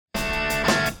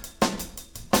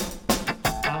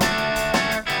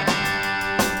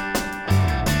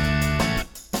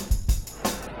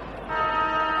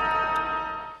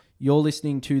You're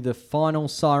listening to the Final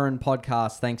Siren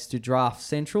podcast thanks to Draft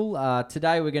Central.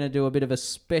 Today we're going to do a bit of a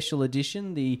special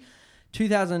edition, the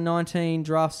 2019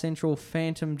 Draft Central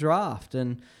Phantom Draft.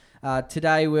 And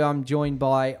today I'm joined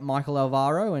by Michael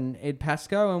Alvaro and Ed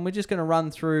Pascoe, and we're just going to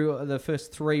run through the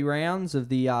first 3 rounds of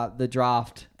the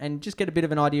draft and just get a bit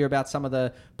of an idea about some of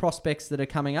the prospects that are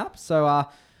coming up. So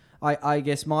I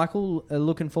guess, Michael,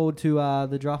 looking forward to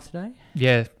the draft today?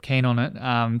 Yeah, keen on it.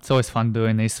 It's always fun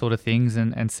doing these sort of things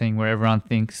and seeing where everyone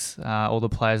thinks all the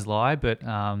players lie. But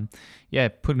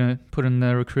putting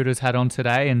the recruiter's hat on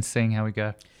today and seeing how we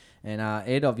go. And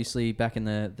Ed, obviously back in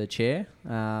the chair,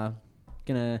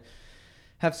 gonna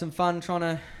have some fun trying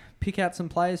to pick out some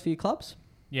players for your clubs.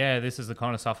 Yeah, this is the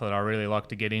kind of stuff that I really like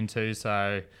to get into.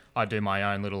 So I do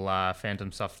my own little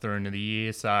phantom stuff through into the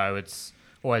year. So it's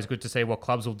always good to see what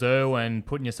clubs will do and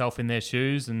putting yourself in their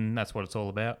shoes, and that's what it's all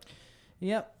about.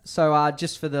 Yep. So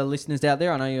just for the listeners out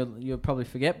there, I know you'll probably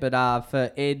forget, but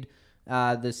for Ed,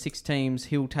 the 6 teams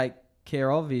he'll take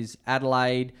care of is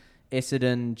Adelaide,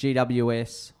 Essendon,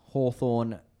 GWS,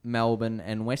 Hawthorn, Melbourne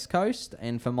and West Coast.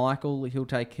 And for Michael, he'll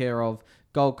take care of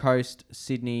Gold Coast,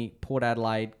 Sydney, Port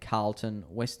Adelaide, Carlton,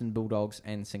 Western Bulldogs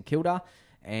and St Kilda.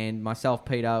 And myself,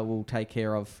 Peter, will take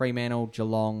care of Fremantle,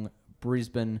 Geelong,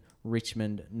 Brisbane,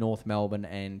 Richmond, North Melbourne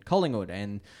and Collingwood.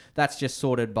 And that's just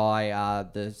sorted by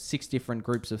the 6 different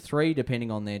groups of 3, depending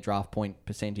on their draft point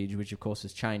percentage, which of course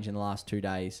has changed in the last 2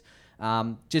 days.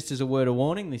 Just as a word of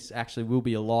warning, this actually will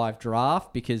be a live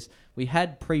draft because we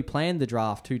had pre-planned the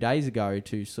draft 2 days ago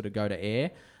to sort of go to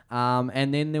air.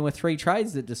 And then there were 3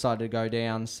 trades that decided to go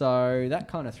down. So that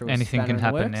kind of threw a Anything spanner can in the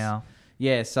happen works. now.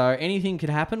 Yeah, so anything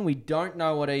could happen. We don't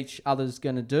know what each other's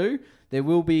going to do. There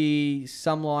will be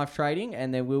some live trading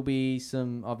and there will be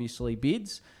some, obviously,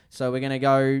 bids. So we're going to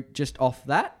go just off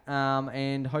that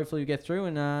and hopefully we get through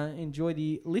and enjoy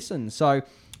the listen. So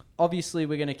obviously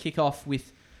we're going to kick off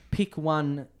with pick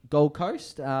 1 Gold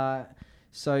Coast.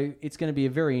 So it's going to be a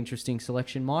very interesting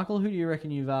selection. Michael, who do you reckon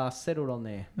you've settled on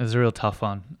there? It was a real tough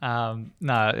one.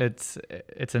 No, it's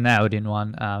a nailed-in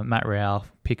one. Matt Rowell,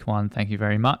 pick 1. Thank you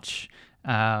very much.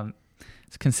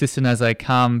 It's consistent as they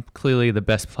come. Clearly the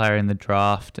best player in the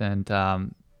draft, and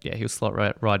he'll slot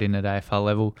right in at AFL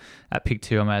level. At pick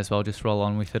 2, I may as well just roll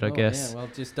on with it, I guess. Yeah, well,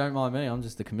 just don't mind me. I'm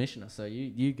just the commissioner, so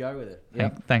you go with it.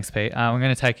 Yep. Thanks, Pete. I'm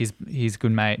going to take his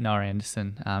good mate, Noah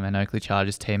Anderson, an Oakley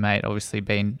Chargers teammate. Obviously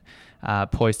been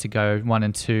poised to go 1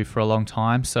 and 2 for a long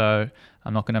time, so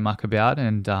I'm not going to muck about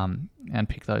and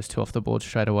pick those 2 off the board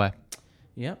straight away.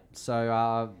 Yep.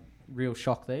 So real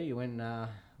shock there. You went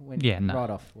right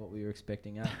off what we were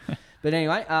expecting. But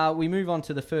anyway, we move on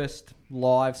to the first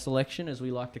live selection, as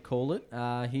we like to call it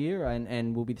here,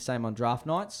 and will be the same on draft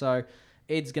night. So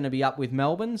Ed's going to be up with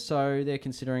Melbourne, so they're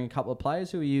considering a couple of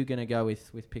players. Who are you going to go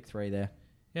with pick 3 there?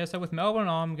 Yeah, so with Melbourne,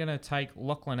 I'm going to take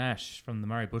Lachlan Ash from the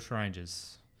Murray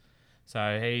Bushrangers.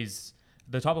 So he's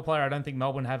the type of player I don't think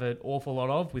Melbourne have an awful lot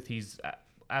of, with his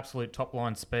absolute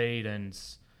top-line speed, and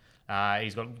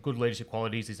he's got good leadership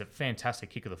qualities. He's a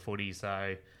fantastic kick of the footy,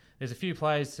 so there's a few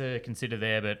players to consider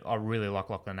there, but I really like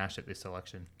Lachlan Ash at this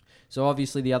selection. So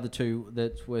obviously the other 2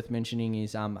 that's worth mentioning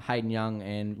is Hayden Young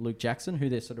and Luke Jackson, who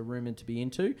they're sort of rumoured to be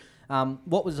into.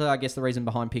 What was, I guess, the reason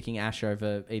behind picking Ash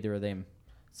over either of them?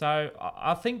 So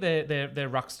I think their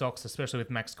ruck stocks, especially with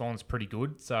Max Gawn's, pretty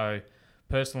good. So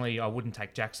personally, I wouldn't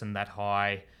take Jackson that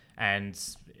high, and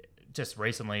just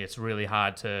recently it's really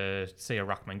hard to see a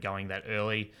ruckman going that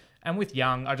early. And with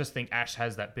Young, I just think Ash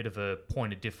has that bit of a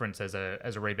point of difference as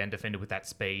a rebound defender with that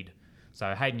speed.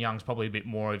 So Hayden Young's probably a bit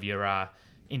more of your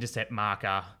intercept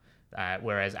marker,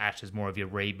 whereas Ash is more of your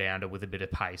rebounder with a bit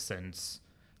of pace, and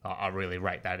I really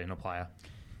rate that in a player.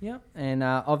 Yeah, and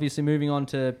obviously moving on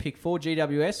to pick 4,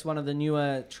 GWS, one of the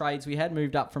newer trades we had,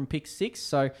 moved up from pick 6.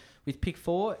 So with pick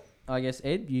 4, I guess,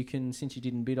 Ed, you can, since you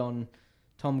didn't bid on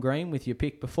Tom Green with your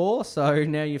pick before, so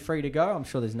now you're free to go. I'm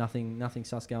sure there's nothing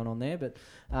sus going on there, but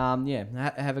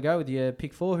have a go with your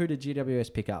pick 4. Who did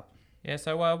GWS pick up? Yeah,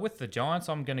 so with the Giants,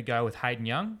 I'm going to go with Hayden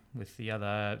Young, with the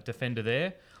other defender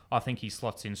there. I think he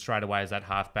slots in straight away as that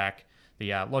halfback,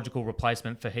 the logical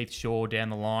replacement for Heath Shaw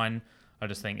down the line. I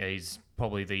just think he's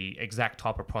probably the exact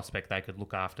type of prospect they could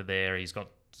look after there. He's got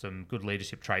some good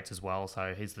leadership traits as well,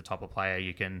 so he's the type of player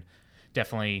you can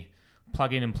definitely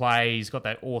plug in and play. He's got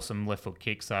that awesome left foot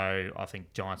kick, so I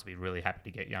think Giants will be really happy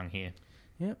to get Young here.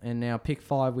 Yeah, and now pick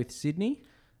 5 with Sydney.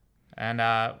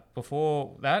 And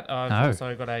before that, I've No.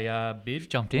 also got a bid.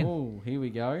 Jumped in. Oh, here we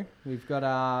go. We've got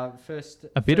our first...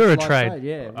 A bid first or a live trade?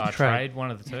 Yeah. Trade,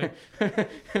 one of the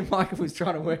two. Michael was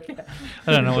trying to work out.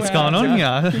 I don't know what's going on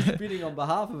here. He's bidding on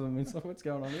behalf of him. It's like, what's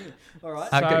going on here? All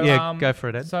right. Go for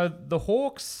it, Ed. So the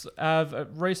Hawks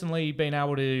have recently been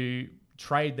able to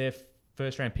trade their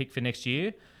first round pick for next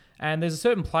year. And there's a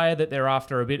certain player that they're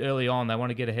after a bit early on. They want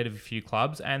to get ahead of a few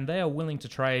clubs. And they are willing to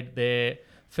trade their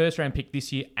first round pick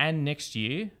this year and next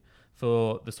year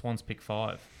for the Swans pick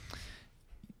 5.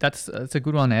 That's a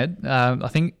good one, Ed. I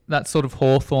think that sort of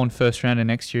Hawthorn first rounder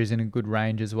next year is in a good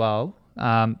range as well. So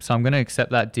I'm going to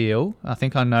accept that deal. I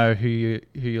think I know who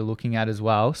you're looking at as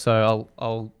well. So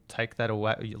I'll take that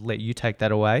away. Let you take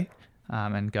that away,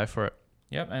 and go for it.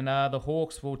 Yep, and the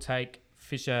Hawks will take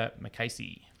Fisher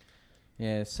McCasey.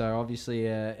 Yeah, so obviously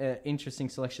an interesting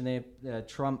selection there.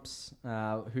 Trumps,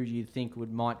 who you think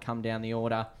might come down the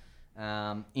order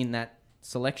in that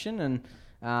selection,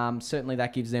 and certainly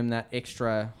that gives them that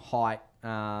extra height.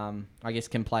 I guess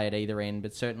can play at either end,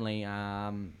 but certainly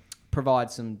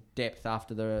provides some depth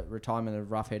after the retirement of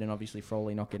Roughhead, and obviously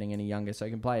Frawley not getting any younger, so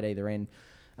he can play at either end.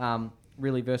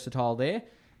 Really versatile there.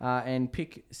 And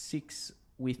pick 6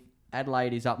 with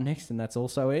Adelaide is up next, and that's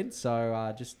also Ed,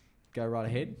 so just go right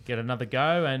ahead. Get another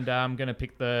go, and I'm going to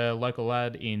pick the local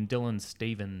lad in Dylan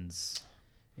Stevens.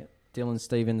 Yep, Dylan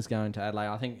Stevens going to Adelaide.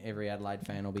 I think every Adelaide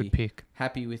fan will be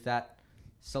happy with that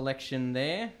selection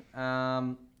there.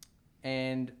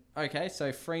 And okay,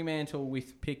 so Fremantle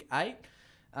with pick 8.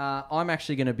 I'm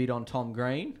actually going to bid on Tom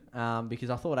Green because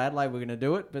I thought Adelaide were going to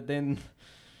do it, but then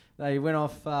they went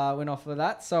off for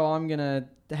that. So I'm going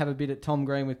to have a bid at Tom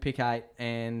Green with pick 8,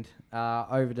 and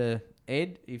over to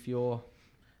Ed if you're...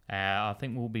 I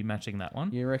think we'll be matching that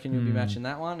one. You reckon you'll be matching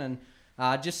that one?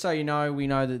 And just so you know, we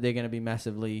know that they're going to be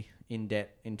massively in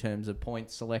debt in terms of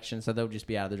points selection, so they'll just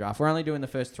be out of the draft. We're only doing the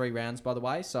first 3 rounds, by the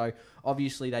way, so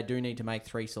obviously they do need to make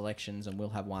 3 selections, and we'll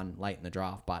have one late in the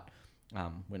draft, but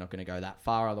we're not going to go that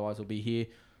far, otherwise we'll be here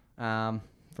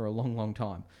for a long, long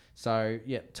time. So,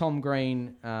 yeah, Tom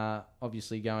Green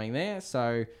obviously going there,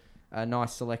 so a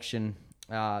nice selection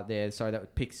there. So that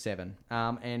would pick 7.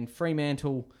 And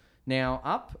Fremantle... now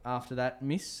up after that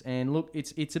miss, and look,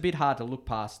 it's a bit hard to look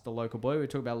past the local boy. We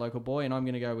talk about local boy, and I'm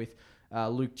going to go with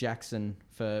Luke Jackson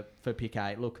for pick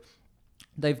 8. Look,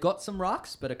 they've got some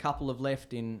rucks, but a couple have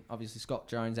left in obviously Scott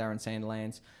Jones, Aaron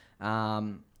Sandilands.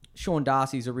 Sean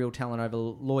Darcy's a real talent over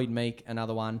Lloyd Meek,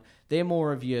 another one. They're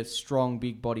more of your strong,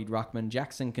 big-bodied ruckman.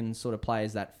 Jackson can sort of play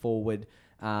as that forward,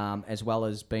 as well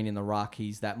as being in the ruck.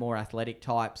 He's that more athletic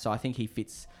type, so I think he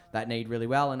fits that need really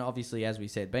well. And obviously, as we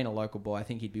said, being a local boy, I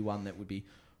think he'd be one that would be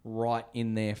right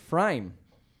in their frame.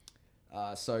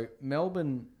 So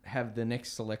Melbourne have the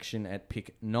next selection at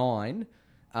pick 9,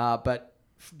 but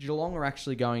Geelong are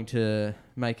actually going to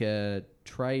make a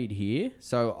trade here.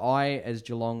 So I, as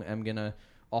Geelong, am going to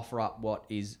offer up what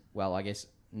is, well, I guess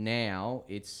now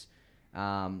it's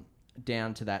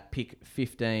down to that pick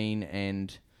 15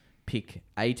 and pick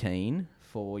 18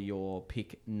 for your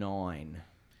pick 9.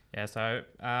 Yeah, so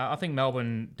I think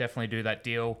Melbourne definitely do that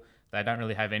deal. They don't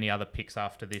really have any other picks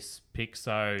after this pick,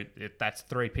 so if that's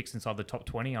 3 picks inside the top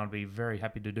 20, I'd be very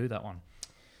happy to do that one.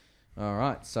 All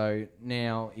right, so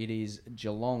now it is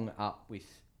Geelong up with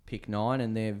pick 9,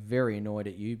 and they're very annoyed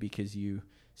at you because you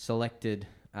selected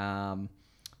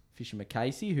Fisher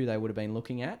McCasey, who they would have been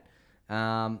looking at.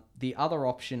 The other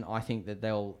option I think that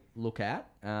they'll look at,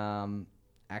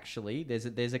 actually,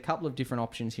 there's a couple of different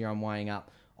options here I'm weighing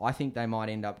up. I think they might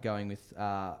end up going with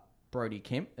Brody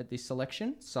Kemp at this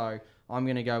selection. So I'm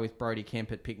going to go with Brody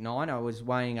Kemp at pick 9. I was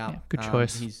weighing up good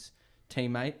choice. His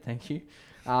teammate. Thank you.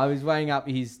 I was weighing up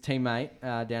his teammate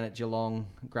down at Geelong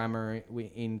Grammar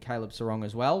in Caleb Sarong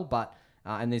as well. But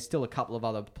and there's still a couple of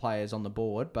other players on the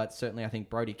board. But certainly I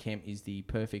think Brody Kemp is the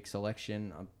perfect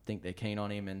selection. I think they're keen on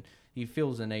him, and he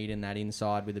fills a need in that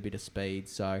inside with a bit of speed.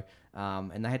 So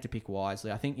and they had to pick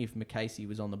wisely. I think if McCasey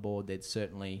was on the board, they'd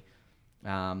certainly...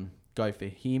 go for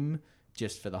him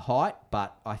just for the height,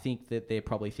 but I think that they're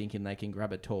probably thinking they can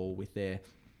grab a tall with their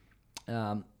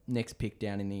next pick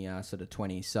down in the sort of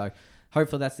 20s. So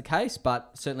hopefully that's the case,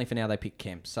 but certainly for now they pick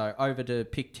Kemp. So over to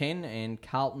pick 10, and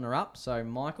Carlton are up. So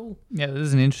Michael? Yeah, this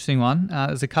is an interesting one.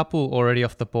 There's a couple already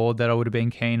off the board that I would have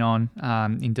been keen on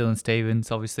in Dylan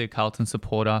Stevens, obviously a Carlton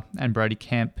supporter, and Brody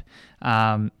Kemp.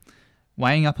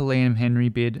 Weighing up a Liam Henry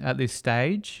bid at this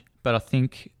stage, but I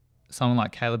think someone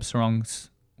like Caleb Sarong's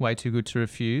way too good to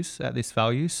refuse at this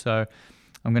value. So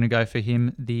I'm going to go for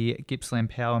him, the Gippsland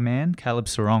power man, Caleb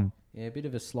Sarong. Yeah, a bit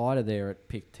of a slider there at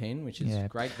pick 10, which is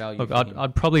great value. Look, for him.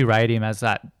 I'd probably rate him as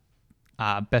that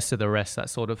best of the rest, that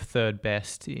sort of third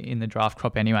best in the draft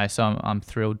crop anyway. So I'm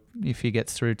thrilled if he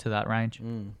gets through to that range.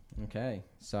 Okay,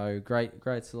 so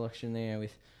great selection there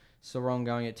with Sarong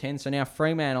going at 10. So now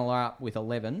Fremantle are up with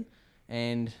 11,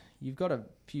 and you've got a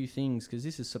few things because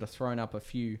this has sort of thrown up a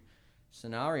few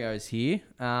scenarios here.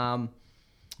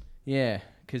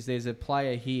 Because there's a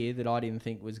player here that I didn't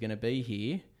think was going to be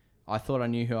here. I thought I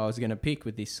knew who I was going to pick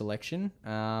with this selection,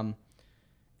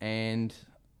 and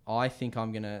I think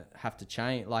I'm going to have to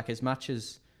change. Like, as much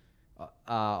as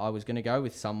I was going to go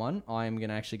with someone, I am going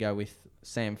to actually go with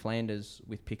Sam Flanders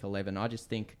with pick 11. I just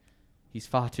think he's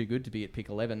far too good to be at pick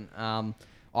 11.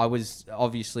 I was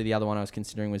obviously the other one I was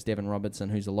considering was Devon Robertson,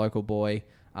 who's a local boy.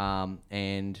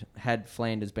 And had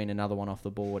Flanders been another one off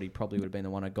the board, he probably would have been the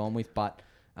one I'd gone with. But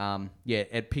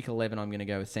at pick 11, I'm going to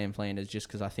go with Sam Flanders just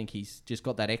because I think he's just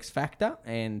got that X factor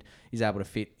and is able to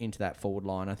fit into that forward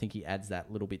line. I think he adds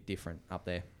that little bit different up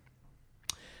there.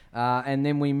 And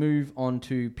then we move on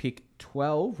to pick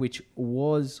 12, which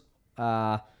was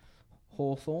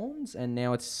Hawthorns, and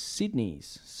now it's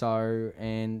Sydney's. So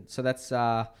that's,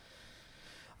 I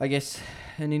guess,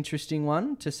 an interesting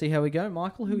one to see how we go.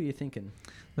 Michael, who are you thinking?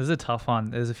 This is a tough one.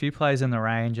 There's a few players in the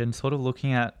range, and sort of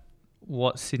looking at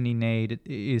what Sydney need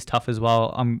is tough as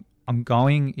well. I'm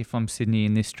going, if I'm Sydney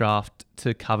in this draft,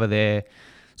 to cover their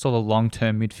sort of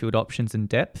long-term midfield options and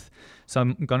depth. So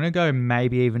I'm going to go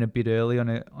maybe even a bit early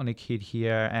on a kid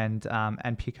here and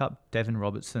pick up Devon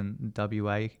Robertson,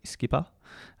 WA skipper,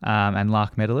 and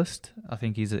Lark medalist. I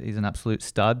think he's an absolute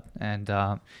stud, and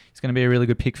he's going to be a really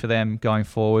good pick for them going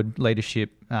forward.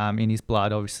 Leadership in his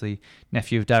blood, obviously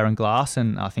nephew of Darren Glass,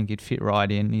 and I think he'd fit right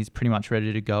in. He's pretty much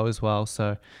ready to go as well.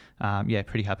 So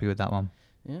pretty happy with that one.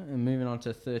 Yeah, and moving on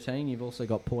to 13, you've also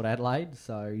got Port Adelaide,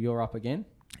 so you're up again.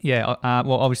 Yeah,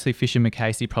 obviously Fisher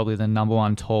McCasey probably the number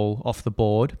one tall off the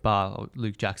board, but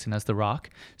Luke Jackson as the ruck.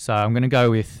 So I'm going to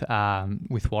go with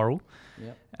Worrell.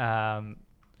 Yep.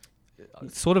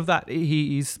 Sort of that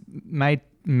he's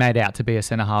made out to be a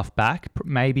centre half back,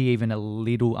 maybe even a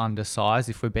little undersized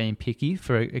if we're being picky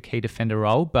for a key defender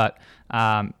role, but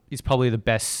he's probably the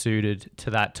best suited to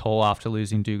that tall after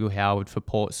losing Dougal Howard for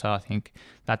Port. So I think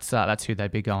that's who they'd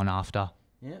be going after.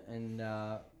 Yeah,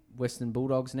 and Western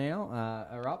Bulldogs now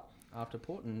are up after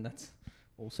Port, and that's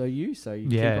also you. So you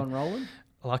keep on rolling.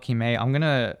 Lucky me. I'm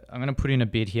gonna put in a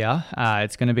bid here.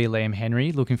 It's gonna be Liam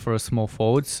Henry looking for a small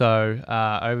forward. So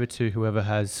over to whoever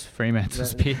has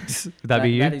Fremantle's picks. Would that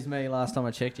be you? That is me. Last time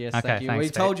I checked, yes. Okay, thank you. Thanks, We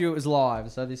told you it was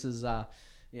live, so this is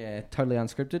totally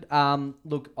unscripted.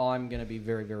 Look, I'm gonna be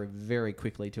very, very, very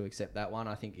quickly to accept that one.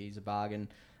 I think he's a bargain.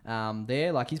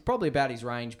 There, like, he's probably about his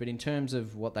range, but in terms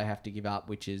of what they have to give up,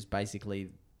 which is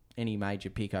basically any major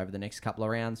pick over the next couple of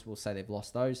rounds, we'll say they've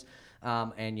lost those.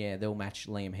 They'll match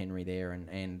Liam Henry there,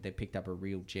 and they've picked up a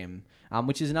real gem,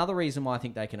 which is another reason why I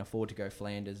think they can afford to go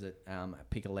Flanders at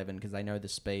pick 11, because they know the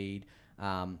speed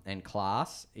and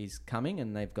class is coming,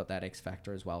 and they've got that X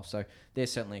factor as well. So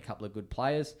there's certainly a couple of good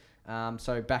players.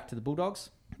 So back to the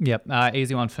Bulldogs. Yep,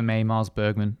 easy one for me, Miles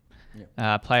Bergman.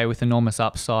 Yep. Player with enormous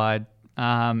upside.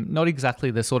 Not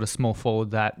exactly the sort of small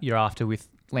forward that you're after with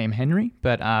Liam Henry,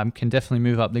 but can definitely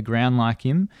move up the ground like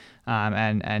him,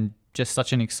 and just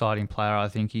such an exciting player. I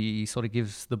think he sort of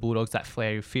gives the Bulldogs that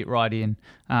flair. He'll fit right in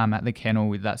at the kennel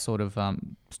with that sort of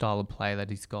style of play that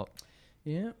he's got.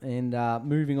 Yeah, and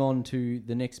moving on to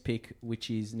the next pick, which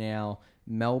is now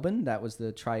Melbourne. That was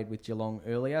the trade with Geelong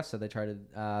earlier, so they traded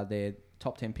their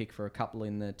top 10 pick for a couple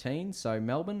in the teens. So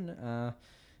Melbourne,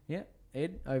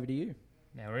 Ed, over to you.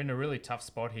 Now, we're in a really tough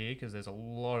spot here because there's a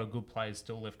lot of good players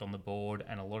still left on the board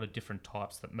and a lot of different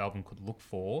types that Melbourne could look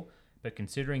for. But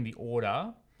considering the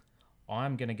order,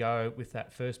 I'm going to go with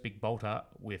that first big bolter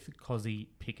with Kozzy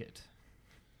Pickett.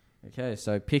 Okay,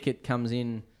 so Pickett comes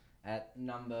in at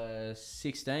number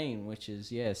 16, which is,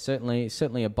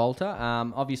 certainly a bolter.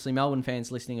 Obviously, Melbourne fans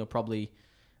listening will probably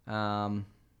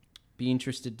be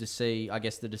interested to see, I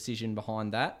guess, the decision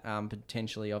behind that.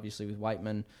 Potentially, obviously, with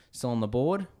Waitman still on the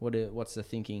board. What's the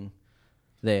thinking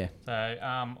there?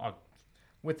 So,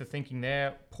 with the thinking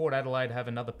there, Port Adelaide have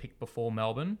another pick before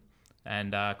Melbourne,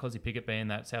 and Kozzy Pickett being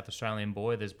that South Australian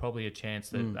boy, there's probably a chance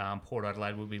that Port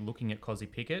Adelaide will be looking at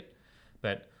Kozzy Pickett.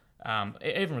 But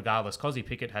even regardless, Kozzy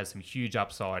Pickett has some huge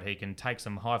upside. He can take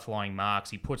some high-flying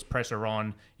marks. He puts pressure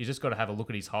on. You just got to have a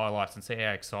look at his highlights and see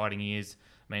how exciting he is.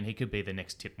 I mean, he could be the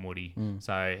next Tip Moody.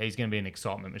 So he's going to be an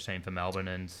excitement machine for Melbourne.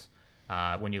 And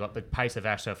when you've got the pace of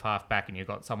Ashraf half back and you've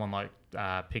got someone like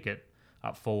Pickett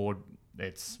up forward,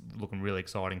 it's looking really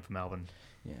exciting for Melbourne.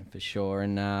 Yeah, for sure.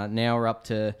 And now we're up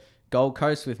to Gold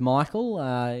Coast with Michael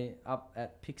up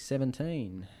at pick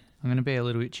 17. I'm going to be a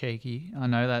little bit cheeky. I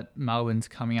know that Melbourne's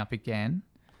coming up again.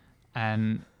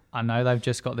 and I know they've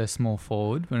just got their small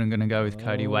forward, but I'm going to go with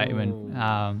Cody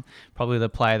Waitman, probably the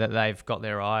player that they've got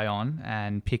their eye on,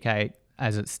 and pick 8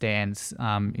 as it stands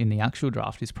in the actual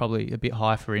draft is probably a bit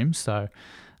high for him. So,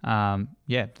 they're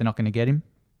not going to get him.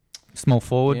 Small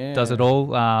forward, does it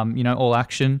all, all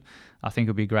action. I think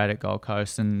it'll be great at Gold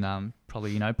Coast and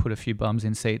probably, put a few bums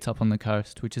in seats up on the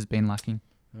coast, which has been lacking.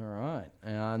 All right.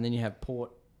 And then you have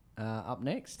Port up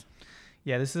next.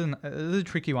 Yeah, this is a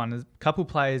tricky one. There's a couple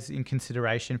players in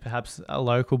consideration, perhaps a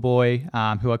local boy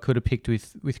who I could have picked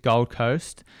with Gold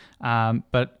Coast.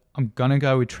 But I'm going to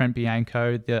go with Trent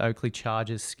Bianco, the Oakley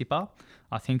Chargers skipper.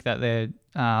 I think that they're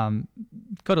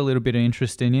got a little bit of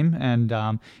interest in him, and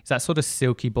he's that sort of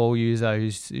silky ball user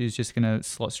who's just going to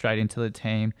slot straight into the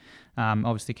team.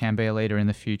 Obviously can be a leader in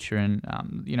the future, and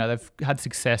they've had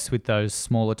success with those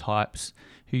smaller types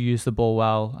who used the ball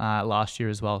well last year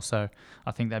as well. So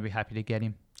I think they'd be happy to get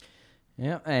him.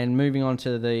 Yeah, and moving on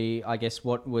to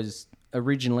what was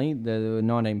originally there were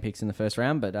 19 picks in the first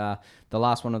round, but the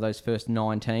last one of those first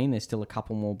 19, there's still a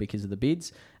couple more because of the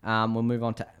bids. We'll move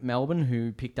on to Melbourne,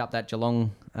 who picked up that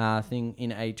Geelong thing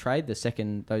in a trade,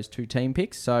 those 2 team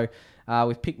picks. So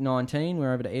with pick 19,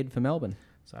 we're over to Ed for Melbourne.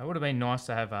 So it would have been nice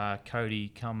to have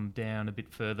Cody come down a bit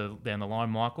further down the line,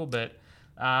 Michael, but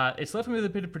it's left me with a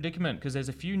bit of predicament because there's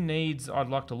a few needs I'd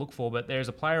like to look for, but there's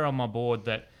a player on my board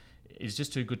that is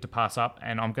just too good to pass up,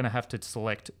 and I'm going to have to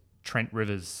select Trent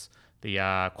Rivers,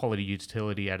 the quality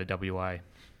utility out of WA.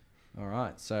 All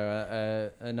right,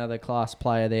 so another class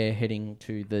player there heading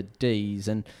to the Ds.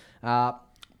 And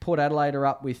Port Adelaide are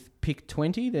up with pick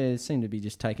 20. They seem to be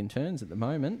just taking turns at the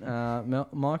moment.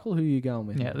 Michael, who are you going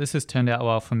with? Yeah, this has turned out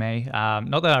well for me.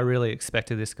 Not that I really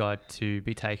expected this guy to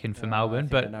be taken for Melbourne,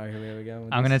 but I know who we're going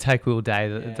with. I'm going to take Will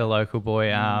Day, the local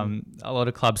boy. A lot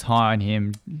of clubs high on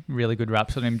him, really good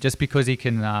raps on him, just because he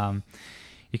can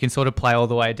sort of play all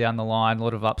the way down the line, a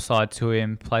lot of upside to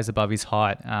him, plays above his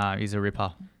height. He's a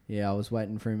ripper. Yeah, I was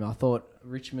waiting for him. I thought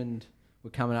Richmond were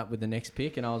coming up with the next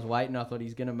pick, and I was waiting. I thought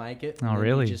he's going to make it. Oh,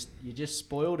 really? You just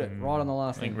spoiled it right on the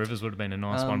last thing. I think Rivers would have been a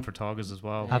nice one for Tigers as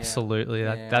well. Yeah. Absolutely.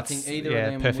 That's I think either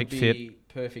of them perfect would be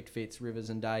perfect fits, Rivers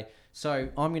and Day. So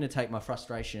I'm going to take my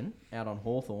frustration out on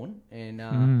Hawthorn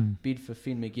and bid for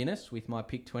Finn McGuinness with my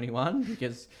pick 21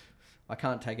 because I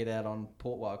can't take it out on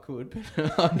Port. Well, I could,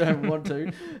 but I don't want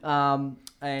to. I'm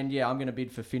going to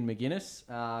bid for Finn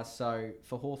McGuinness. So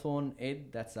for Hawthorn, Ed,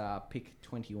 that's pick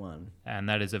 21. And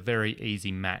that is a very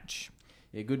easy match.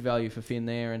 Yeah, good value for Finn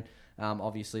there. And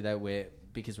obviously,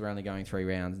 because we're only going 3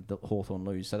 rounds, the Hawthorn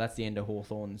lose. So that's the end of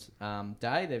Hawthorn's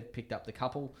day. They've picked up the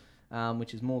couple,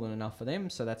 which is more than enough for them.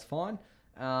 So that's fine.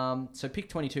 So pick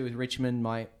 22 with Richmond,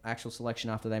 my actual selection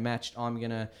after they matched. I'm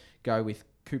going to go with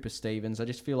Cooper Stevens. I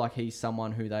just feel like he's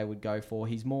someone who they would go for.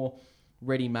 He's more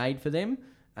ready-made for them.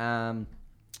 And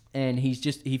he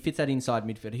fits that inside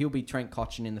midfield. He'll be Trent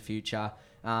Cotchin in the future.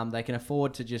 They can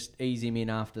afford to just ease him in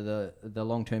after the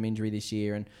long-term injury this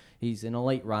year, and he's an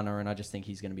elite runner, and I just think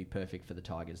he's going to be perfect for the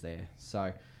Tigers there.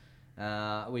 So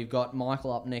we've got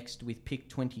Michael up next with pick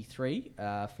 23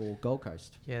 for Gold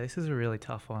Coast. Yeah, this is a really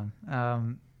tough one.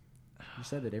 You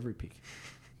say that every pick.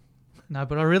 No,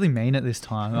 but I really mean it this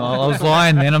time. I was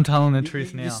lying then, I'm telling the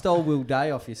truth now. You stole Will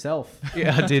Day off yourself.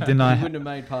 Yeah, I did, didn't I? You wouldn't have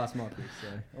made past my pick, so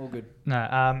all good.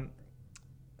 No,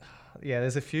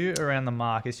 there's a few around the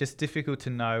mark. It's just difficult to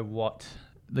know what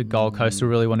the Gold Coast will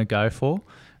really want to go for.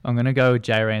 I'm going to go with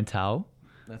Jay Rantel.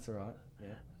 That's all right,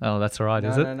 yeah. Oh, that's all right,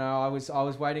 is it? No, I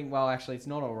was waiting. Well, actually, it's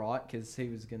not all right because he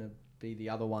was going to be the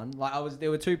other one. There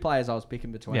were 2 players I was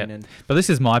picking between, but this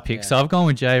is my pick, so I've gone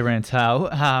with Jay Rantel.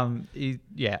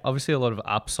 Obviously a lot of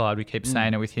upside. We keep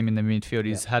saying it with him in the midfield.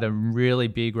 He's had a really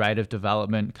big rate of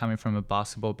development coming from a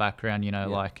basketball background.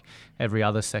 Like every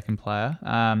other second player.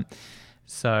 Good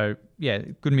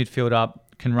midfield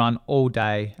up, can run all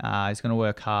day. He's going to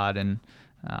work hard, and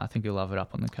I think he'll love it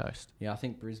up on the coast. Yeah, I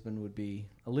think Brisbane would be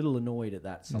a little annoyed at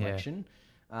that selection.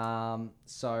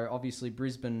 So obviously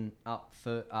Brisbane up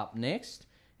next,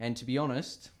 and to be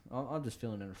honest, I'm just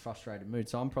feeling in a frustrated mood.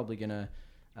 So I'm probably gonna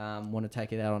want to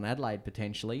take it out on Adelaide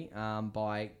potentially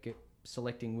by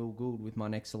selecting Will Gould with my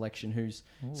next selection, who's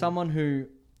someone who,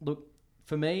 look,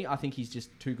 for me, I think he's just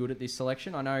too good at this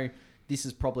selection. I know this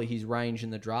is probably his range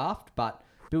in the draft, but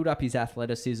build up his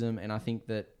athleticism, and I think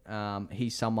that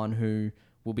he's someone who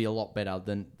will be a lot better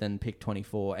than pick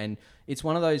 24. And it's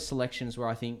one of those selections where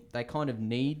I think they kind of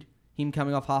need him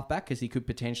coming off halfback because he could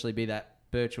potentially be that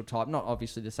Birchall type, not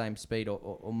obviously the same speed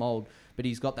or mould, but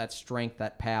he's got that strength,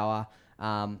 that power,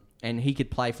 and he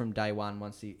could play from day one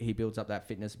once he builds up that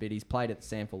fitness a bit. He's played at the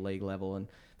Sample League level, and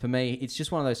for me, it's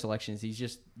just one of those selections. He's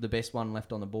just the best one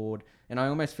left on the board, and I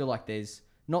almost feel like there's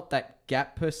not that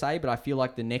gap per se, but I feel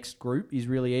like the next group is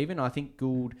really even. I think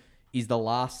Gould is the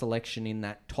last selection in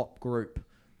that top group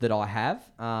that I have.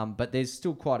 But there's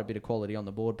still quite a bit of quality on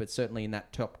the board, but certainly in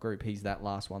that top group, he's that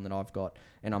last one that I've got,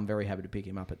 and I'm very happy to pick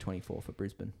him up at 24 for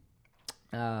Brisbane.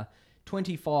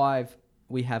 25,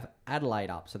 we have Adelaide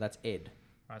up, so that's Ed.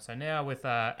 Right, so now with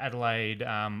Adelaide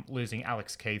losing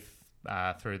Alex Keith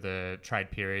through the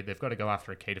trade period, they've got to go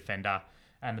after a key defender,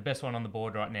 and the best one on the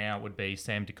board right now would be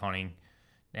Sam De Koning.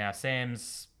 Now,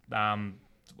 Sam's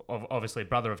obviously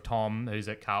brother of Tom, who's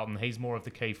at Carlton. He's more of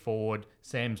the key forward.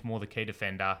 Sam's more the key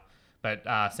defender. But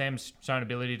Sam's shown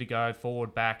ability to go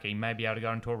forward, back. He may be able to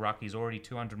go into a ruck. He's already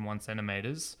 201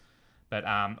 centimetres. But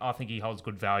I think he holds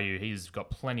good value. He's got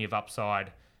plenty of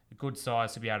upside, good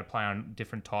size to be able to play on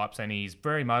different types, and he's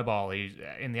very mobile.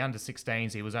 In the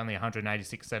under-16s, he was only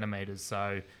 186 centimetres.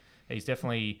 So he's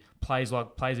definitely plays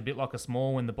a bit like a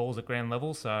small when the ball's at ground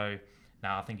level. So no,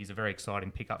 I think he's a very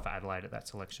exciting pickup for Adelaide at that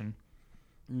selection.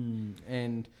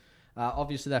 And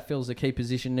obviously that fills a key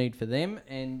position need for them.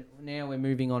 And now we're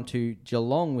moving on to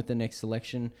Geelong with the next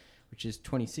selection, which is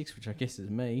 26, which I guess is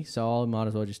me. So I might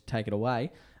as well just take it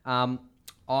away.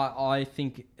 I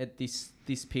think at this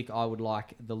pick, I would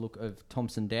like the look of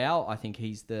Thompson Dow. I think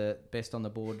he's the best on the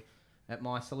board at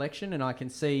my selection. And I can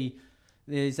see,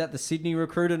 is that the Sydney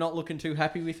recruiter not looking too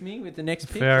happy with me with the next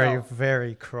pick?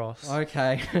 Very cross.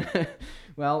 Okay.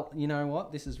 Well, you know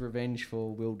what? This is revenge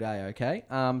for Will Day, okay?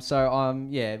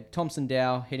 Thompson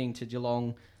Dow heading to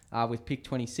Geelong with pick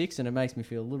 26, and it makes me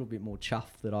feel a little bit more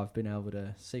chuffed that I've been able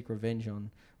to seek revenge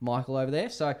on Michael over there.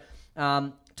 So,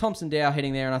 Thompson Dow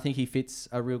heading there, and I think he fits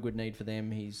a real good need for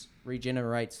them. He's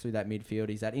regenerates through that midfield.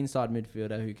 He's that inside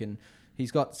midfielder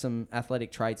he's got some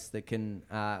athletic traits that can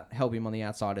help him on the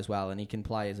outside as well, and he can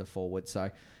play as a forward. So,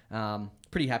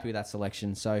 pretty happy with that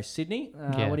selection. So, Sydney,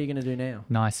 what are you going to do now?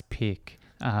 Nice pick.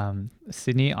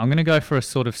 Sydney, I'm going to go for a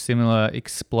sort of similar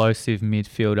explosive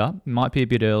midfielder. Might be a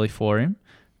bit early for him,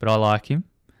 but I like him.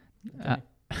 Okay.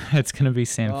 It's going to be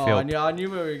Sam Philp. I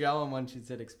knew where we were going once you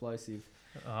said explosive.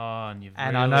 Oh, and you've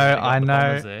and really I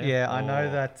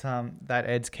know that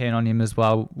Ed's keen on him as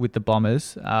well with the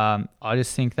Bombers. I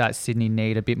just think that Sydney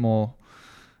need a bit more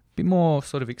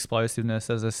sort of explosiveness,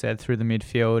 as I said, through the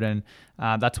midfield, and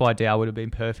that's why Dow would have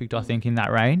been perfect, I think, in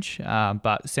that range.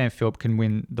 But Sam Philp can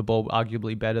win the ball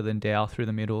arguably better than Dow through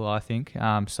the middle, I think.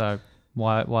 So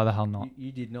why the hell not?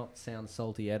 You did not sound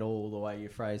salty at all the way you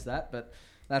phrased that, but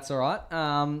that's all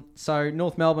right. So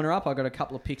North Melbourne are up. I've got a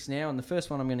couple of picks now, and the first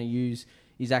one I'm going to use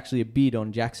is actually a bid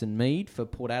on Jackson Mead for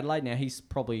Port Adelaide. Now, he's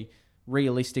probably,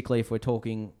 realistically, if we're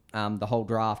talking the whole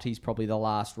draft, he's probably the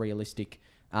last realistic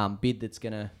bid that's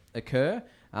going to occur.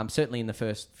 Certainly in the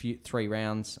first 3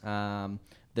 rounds that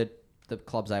the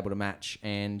club's able to match.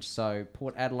 And so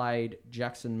Port Adelaide,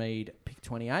 Jackson Mead, pick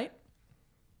 28.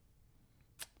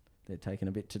 They're taking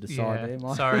a bit to decide there,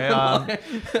 Mike. Sorry.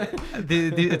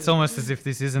 It's almost as if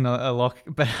this isn't a lock,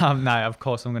 but no, of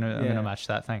course I'm gonna match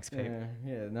that. Thanks, Pete.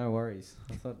 Yeah, no worries.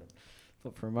 I thought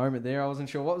for a moment there I wasn't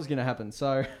sure what was going to happen.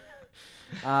 So,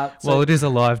 well, it is a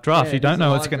live draft. You don't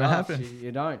know what's going to happen.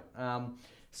 You don't.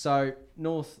 So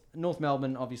North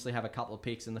Melbourne obviously have a couple of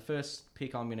picks, and the first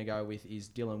pick I'm going to go with is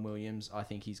Dylan Williams. I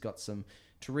think he's got some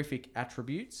terrific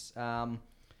attributes.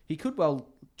 He could well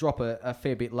drop a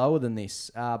fair bit lower than this,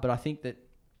 but I think that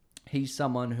he's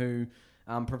someone who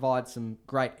provides some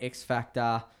great X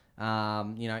factor,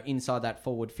 inside that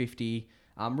forward 50,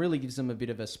 really gives them a bit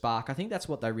of a spark. I think that's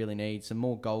what they really need, some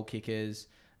more goal kickers,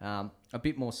 a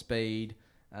bit more speed.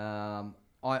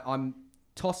 I'm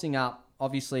tossing up,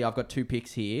 obviously I've got 2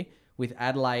 picks here with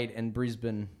Adelaide and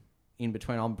Brisbane in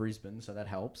between. I'm Brisbane, so that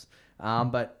helps.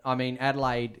 But I mean,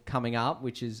 Adelaide coming up,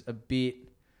 which is a bit...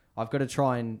 I've got to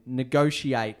try and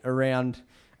negotiate around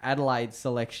Adelaide's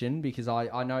selection because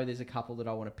I know there's a couple that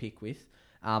I want to pick with.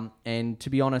 And to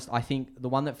be honest, I think the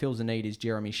one that fills a need is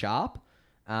Jeremy Sharp.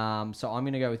 So I'm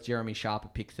going to go with Jeremy Sharp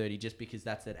at pick 30 just because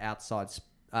that's that outside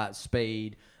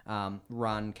speed,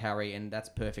 run, carry, and that's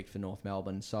perfect for North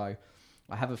Melbourne. So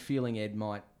I have a feeling Ed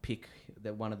might pick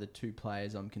one of the 2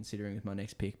 players I'm considering with my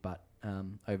next pick. But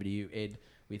over to you, Ed,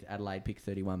 with Adelaide pick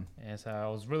 31. Yeah, so I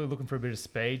was really looking for a bit of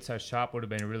speed, so Sharp would have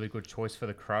been a really good choice for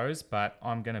the Crows, but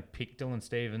I'm going to pick Dylan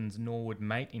Stevens' Norwood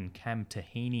mate in Cam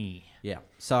Tahini. Yeah,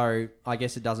 so I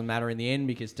guess it doesn't matter in the end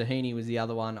because Tahini was the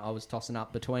other one I was tossing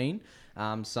up between.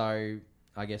 So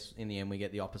I guess in the end we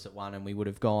get the opposite one and we would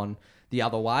have gone the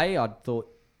other way. I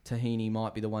thought Tahini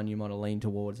might be the one you might have leaned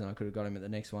towards, and I could have got him at the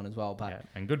next one as well. But yeah,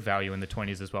 and good value in the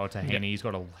 20s as well. Tahini, he's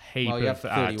got a heap of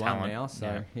 31 talent now,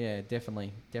 so yeah,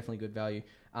 definitely good value.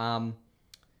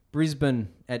 Brisbane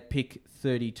at pick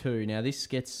 32. Now this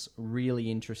gets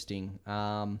really interesting.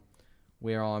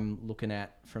 where I'm looking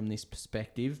at from this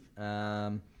perspective,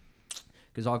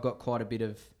 because I've got quite a bit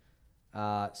of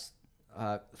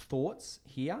thoughts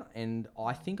here, and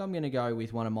I think I'm going to go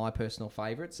with one of my personal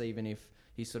favourites, even if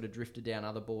he's sort of drifted down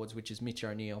other boards, which is Mitch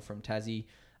O'Neill from Tassie.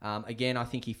 Again, I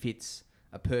think he fits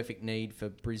a perfect need for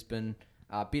Brisbane.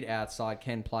 A bit outside,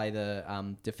 can play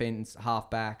the defence,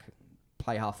 half-back,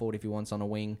 play half-forward if he wants on a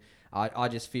wing. I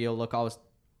just feel, look, I was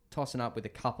tossing up with a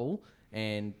couple,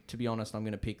 and to be honest, I'm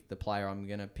going to pick the player I'm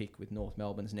going to pick with North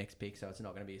Melbourne's next pick, so it's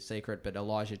not going to be a secret, but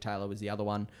Elijah Taylor was the other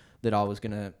one that I was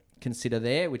going to consider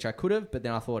there, which I could have, but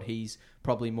then I thought he's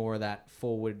probably more of that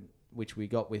forward, which we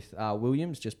got with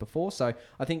Williams just before. So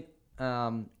I think,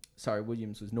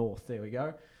 Williams was North. There we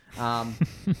go.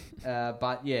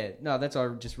 But yeah, no, that's what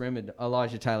I just remembered.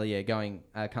 Elijah Taylor, going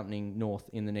accompanying North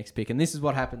in the next pick. And this is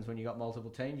what happens when you got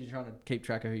multiple teams. You're trying to keep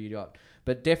track of who you got.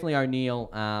 But definitely O'Neill,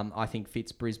 I think,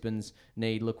 fits Brisbane's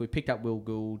need. Look, we picked up Will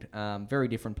Gould, very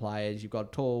different players. You've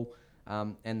got tall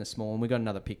and the small, and we've got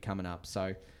another pick coming up.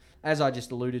 So as I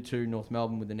just alluded to, North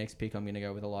Melbourne with the next pick, I'm going to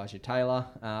go with Elijah Taylor.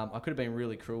 I could have been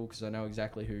really cruel because I know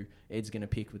exactly who Ed's going to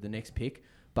pick with the next pick.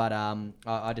 But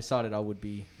I decided I would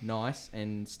be nice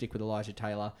and stick with Elijah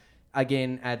Taylor.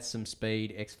 Again, adds some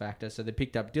speed, X factor. So they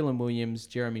picked up Dylan Williams,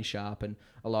 Jeremy Sharp, and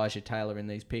Elijah Taylor in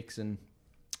these picks. And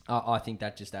I think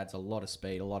that just adds a lot of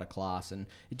speed, a lot of class, and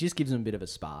it just gives them a bit of a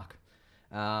spark.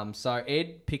 So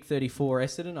Ed, pick 34,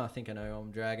 Essendon. I think I know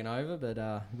I'm dragging over,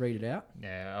 but read it out.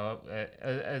 Yeah,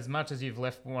 as much as you've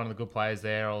left one of the good players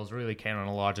there, I was really keen on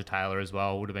Elijah Taylor as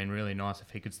well. Would have been really nice if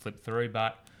he could slip through,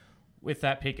 but with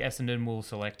that pick, Essendon will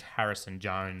select Harrison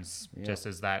Jones just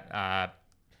as that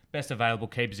best available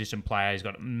key position player. He's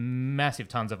got massive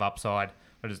tons of upside,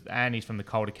 and he's from the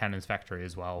Calder Cannons factory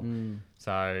as well.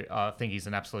 So I think he's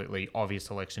an absolutely obvious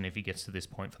selection if he gets to this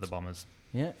point for the Bombers.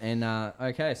 Yeah, and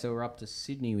okay, so we're up to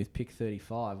Sydney with pick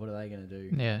 35. What are they going to do?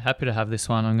 Yeah, happy to have this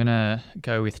one. I'm going to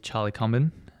go with Charlie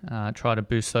Comben. Try to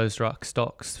boost those ruck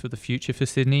stocks for the future for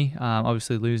Sydney.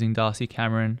 Obviously losing Darcy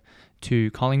Cameron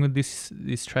to Collingwood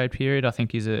this trade period, I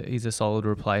think he's a solid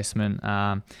replacement.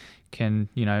 Can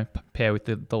pair with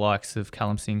the likes of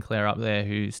Callum Sinclair up there,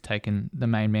 who's taken the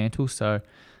main mantle. So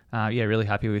really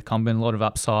happy with Comben. A lot of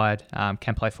upside.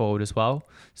 Can play forward as well.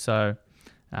 So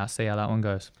see how that one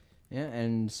goes. Yeah,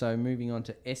 and so moving on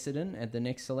to Essendon at the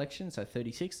next selection, so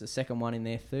 36, the second one in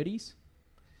their 30s.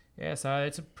 Yeah, so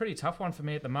it's a pretty tough one for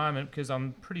me at the moment because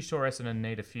I'm pretty sure Essendon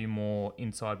need a few more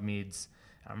inside mids.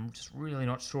 I'm just really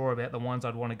not sure about the ones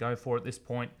I'd want to go for at this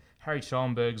point. Harry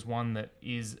Schoenberg's one that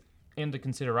is under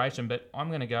consideration, but I'm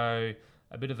going to go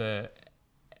a bit of a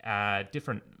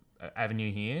different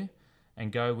avenue here and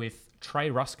go with Trey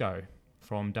Rusco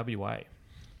from WA.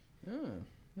 Oh,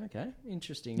 okay.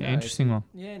 Interesting. Yeah, interesting one.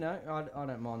 Yeah, no, I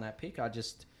don't mind that pick. I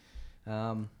just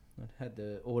I had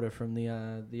the order from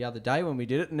the other day when we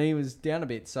did it, and he was down a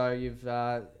bit. So you've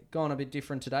gone a bit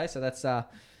different today, so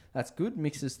that's good.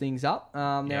 Mixes things up.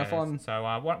 If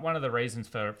I'm one of the reasons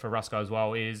for Rusco as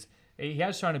well is he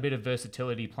has shown a bit of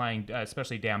versatility playing,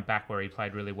 especially down back where he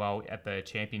played really well at the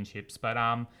championships.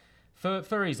 But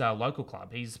for his local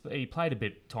club, he played a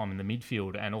bit time in the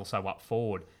midfield and also up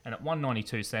forward. And at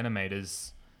 192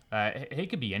 centimetres, he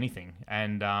could be anything.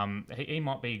 And he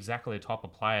might be exactly the type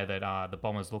of player that the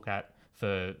Bombers look at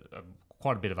for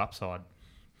quite a bit of upside.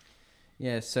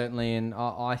 Yeah, certainly, and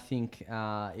I think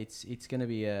it's going to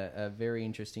be a very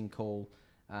interesting call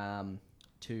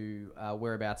to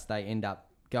whereabouts they end up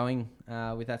going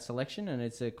with that selection, and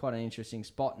it's quite an interesting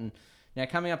spot. And now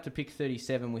coming up to pick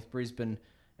 37 with Brisbane,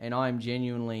 and I'm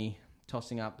genuinely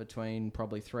tossing up between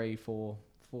probably 4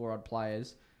 odd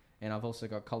players, and I've also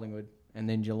got Collingwood and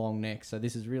then Geelong next, so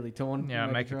this is really torn. Yeah,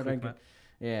 make it quick, mate.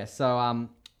 Yeah, so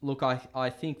look, I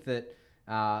think that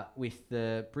with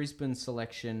the Brisbane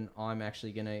selection, I'm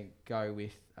actually going to go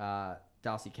with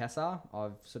Darcy Cassar.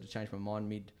 I've sort of changed my mind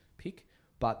mid-pick,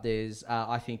 but there's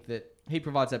I think that he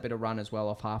provides that bit of run as well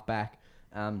off half-back.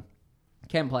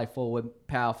 Can play forward,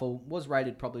 powerful, was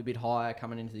rated probably a bit higher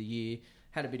coming into the year,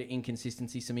 had a bit of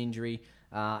inconsistency, some injury,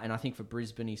 and I think for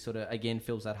Brisbane, he sort of, again,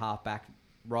 fills that half-back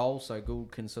role, so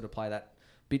Gould can sort of play that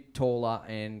bit taller,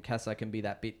 and Cassar can be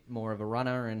that bit more of a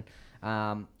runner, and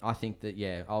I think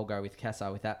that, I'll go with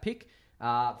Cassar with that pick.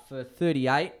 For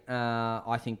 38,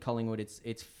 I think Collingwood,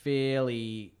 it's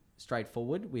fairly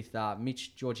straightforward with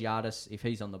Mitch Georgiadis, if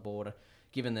he's on the board,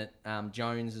 given that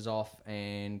Jones is off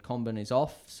and Comben is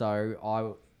off.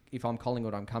 So if I'm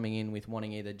Collingwood, I'm coming in with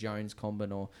wanting either Jones,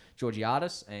 Comben or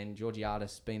Georgiadis, and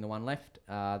Georgiadis being the one left.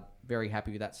 Very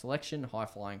happy with that selection.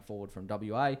 High-flying forward from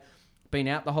WA. Been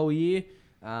out the whole year.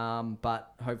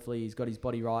 But hopefully he's got his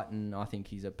body right, and I think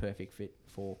he's a perfect fit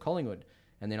for Collingwood.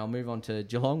 And then I'll move on to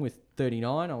Geelong with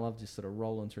 39. I love just sort of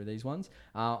rolling through these ones.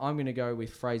 I'm going to go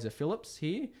with Fraser Phillips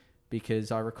here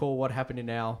because I recall what happened in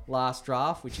our last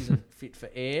draft, which isn't fit for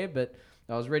air, but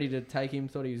I was ready to take him,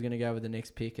 thought he was going to go with the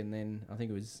next pick, and then I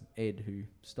think it was Ed who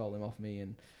stole him off me,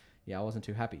 and yeah, I wasn't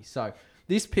too happy. So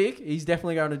this pick, he's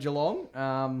definitely going to Geelong,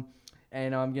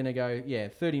 and I'm going to go,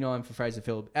 39 for Fraser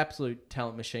Phillips. Absolute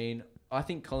talent machine. I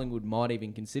think Collingwood might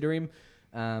even consider him.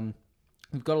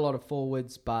 We've got a lot of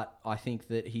forwards, but I think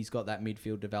that he's got that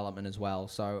midfield development as well.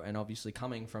 So, and obviously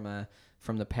coming from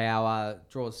the power,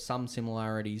 draws some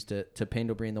similarities to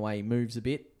Pendlebury in the way he moves a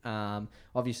bit.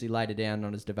 Obviously later down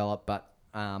not as developed, but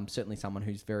certainly someone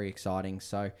who's very exciting.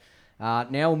 So now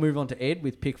we'll move on to Ed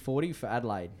with pick 40 for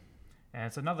Adelaide. And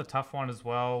it's another tough one as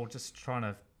well. Just trying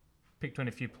to pick between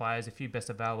a few players, a few best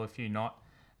available, a few not.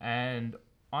 And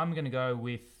I'm going to go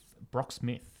with Brock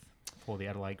Smith for the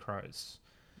Adelaide Crows.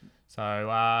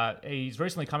 So he's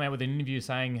recently come out with an interview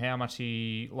saying how much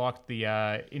he liked the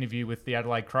interview with the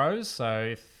Adelaide Crows.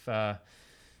 So if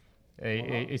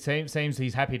it seems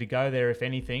he's happy to go there, if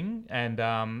anything,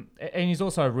 and he's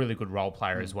also a really good role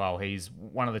player as well. He's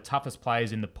one of the toughest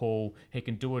players in the pool. He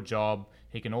can do a job.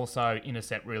 He can also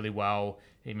intercept really well.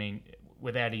 I mean,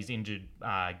 without his injured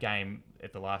game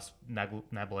at the last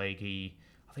NAB League,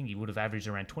 I think he would have averaged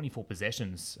around 24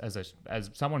 possessions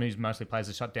as someone who's mostly plays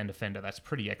a shutdown defender. That's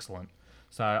pretty excellent.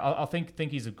 So I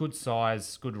think he's a good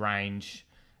size, good range,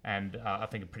 and I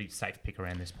think a pretty safe pick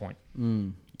around this point.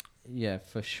 Yeah,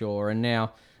 for sure. And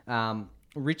now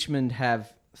Richmond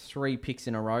have 3 picks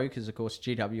in a row because, of course,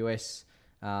 GWS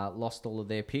lost all of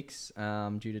their picks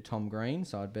due to Tom Green.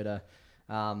 So I'd better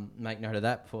make note of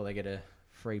that before they get a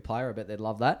free player. I bet they'd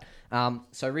love that.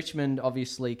 So Richmond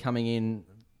obviously coming in,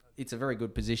 it's a very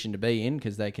good position to be in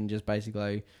because they can just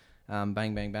basically bang,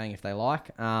 bang, bang if they like.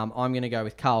 I'm going to go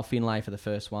with Carl Finlay for the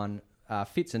first one.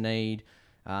 Fits a need,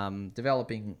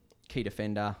 developing key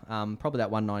defender, probably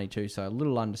that 192, so a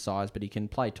little undersized, but he can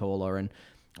play taller, and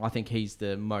I think he's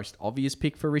the most obvious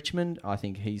pick for Richmond. I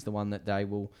think he's the one that they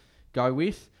will go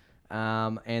with.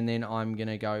 And then I'm going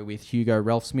to go with Hugo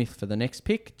Ralphsmith for the next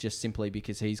pick, just simply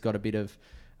because he's got a bit of,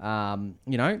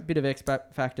 bit of X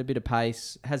factor, bit of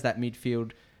pace, has that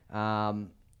midfield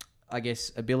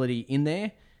ability in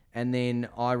there. And then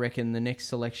I reckon the next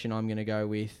selection I'm going to go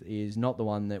with is not the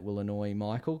one that will annoy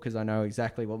Michael, because I know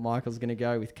exactly what Michael's going to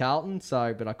go with Carlton.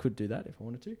 But I could do that if I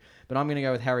wanted to. But I'm going to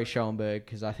go with Harry Schoenberg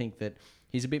because I think that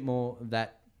he's a bit more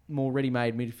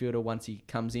ready-made midfielder once he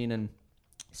comes in. And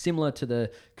similar to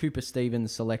the Cooper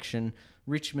Stevens selection,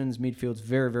 Richmond's midfield's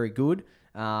very, very good.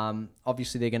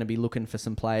 Obviously, they're going to be looking for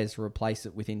some players to replace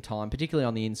it within time, particularly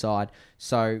on the inside.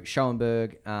 So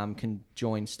Schoenberg can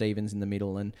join Stevens in the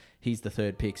middle, and he's the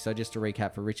third pick. So just to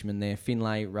recap for Richmond there,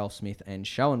 Finlay, Ralphsmith, and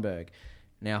Schoenberg.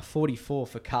 Now, 44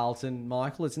 for Carlton.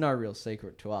 Michael, it's no real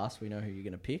secret to us. We know who you're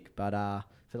going to pick. But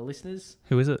for the listeners...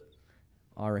 Who is it?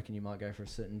 I reckon you might go for a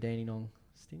certain Dandenong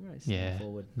Stingrays. Yeah,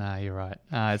 forward. No, you're right.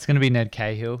 It's going to be Ned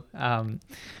Cahill. I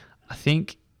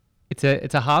think it's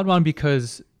a hard one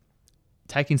because...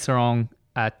 taking Sarong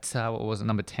at,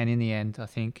 number 10 in the end, I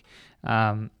think.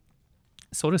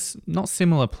 Sort of not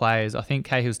similar players. I think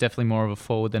Cahill's definitely more of a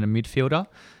forward than a midfielder,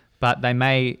 but they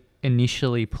may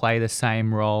initially play the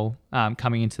same role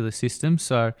coming into the system.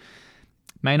 So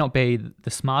may not be the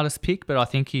smartest pick, but I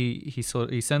think he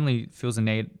certainly feels a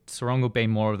need. Sarong will be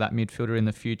more of that midfielder in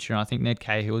the future. And I think Ned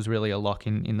Cahill is really a lock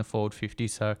in the forward 50.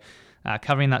 So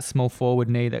covering that small forward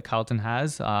need that Carlton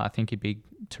has, I think he'd be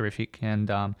terrific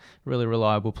and really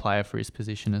reliable player for his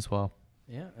position as well.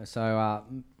 Yeah, so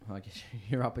I guess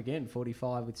you're up again,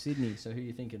 45 with Sydney. So who are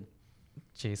you thinking?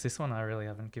 Geez, this one I really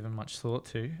haven't given much thought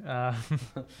to.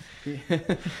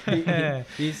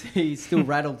 He's still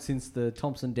rattled since the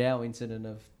Thompson Dow incident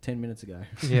of 10 minutes ago.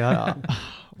 Yeah,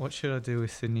 what should I do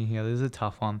with Sydney here? This is a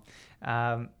tough one.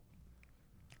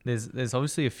 There's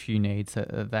obviously a few needs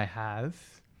that they have.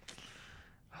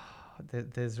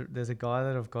 There's a guy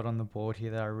that I've got on the board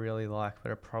here that I really like,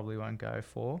 but I probably won't go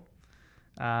for.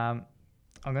 I'm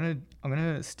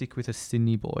gonna stick with a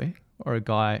Sydney boy or a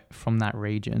guy from that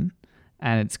region,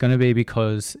 and it's gonna be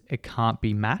because it can't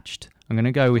be matched. I'm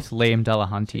gonna go with Liam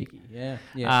Delahunty. Yeah.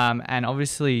 And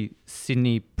obviously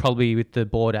Sydney, probably with the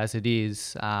board as it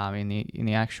is in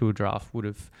the actual draft, would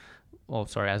have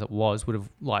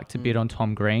liked to bid on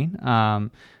Tom Green.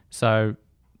 So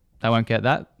they won't get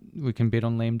that. We can bid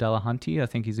on Liam Delahunty. I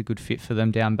think he's a good fit for them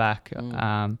down back.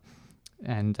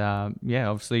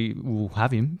 Obviously we'll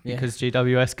have him because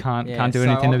GWS can't do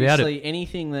anything about it. Obviously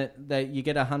anything that you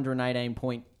get 118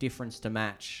 point difference to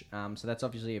match. So that's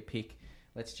obviously a pick.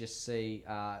 Let's just see.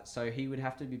 So he would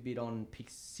have to be bid on pick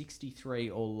 63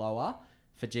 or lower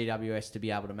for GWS to be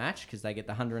able to match because they get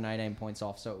the 118 points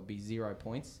off, so it would be 0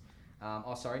 points.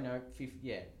 So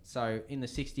in the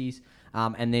 60s.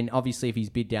 And then obviously if he's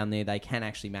bid down there, they can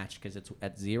actually match because it's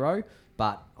at 0.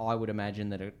 But I would imagine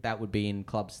that that would be in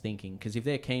clubs thinking because if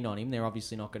they're keen on him, they're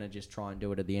obviously not going to just try and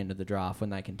do it at the end of the draft when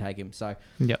they can take him. So,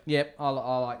 I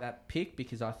like that pick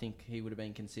because I think he would have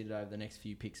been considered over the next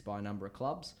few picks by a number of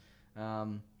clubs.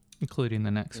 Including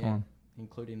the next one.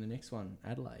 Including the next one,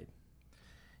 Adelaide.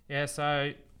 Yeah,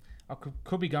 so I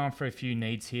could be going for a few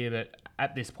needs here, but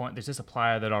at this point, there's just a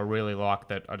player that I really like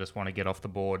that I just want to get off the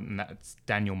board, and that's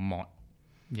Daniel Mott.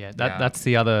 Yeah, that's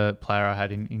the other player I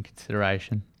had in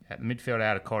consideration. At midfield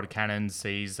out of Calder Cannons,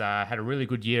 he's had a really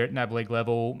good year at NAB League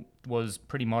level, was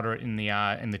pretty moderate in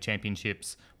the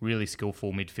championships, really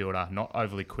skillful midfielder, not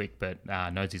overly quick, but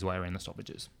knows his way around the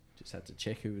stoppages. Just had to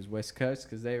check who was West Coast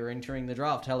because they were entering the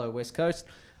draft. Hello, West Coast.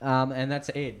 And that's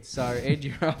Ed. So, Ed,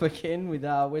 you're up again with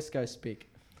our West Coast pick.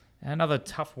 Another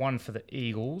tough one for the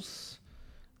Eagles.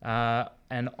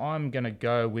 And I'm going to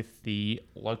go with the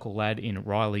local lad in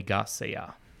Riley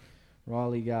Garcia.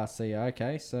 Riley Garcia.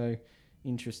 Okay, so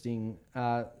interesting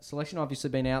selection. Obviously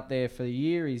been out there for the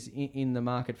year. He's in the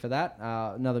market for that.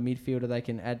 Another midfielder they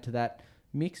can add to that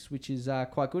mix, which is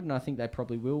quite good. And I think they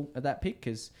probably will at that pick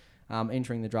because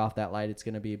entering the draft that late, it's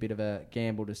going to be a bit of a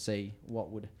gamble to see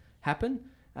what would happen.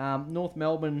 North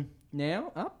Melbourne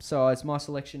now up. So it's my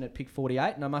selection at pick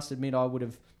 48. And I must admit I would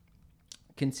have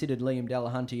considered Liam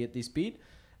Delahunty at this bid.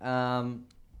 I'm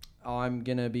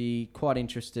going to be quite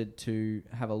interested to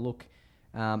have a look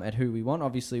at who we want.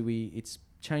 Obviously, it's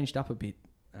changed up a bit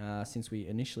since we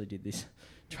initially did this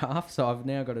draft, so I've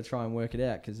now got to try and work it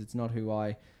out because it's not who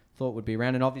I thought would be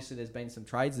around. And obviously, there's been some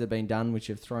trades that have been done which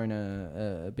have thrown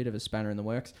a bit of a spanner in the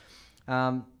works.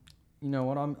 You know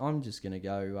what? I'm just going to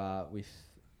go with.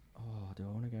 Oh, do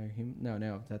I want to go him? No,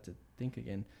 I've had to think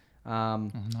again.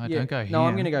 Don't go here. No,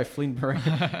 I'm going to go Flynn Perez.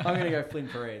 I'm going to go Flynn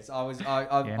Perez.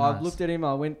 I've looked at him.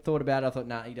 Thought about it. I thought,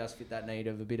 nah, he does fit that need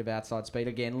of a bit of outside speed.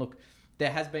 Again, look, there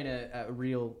has been a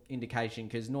real indication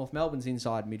because North Melbourne's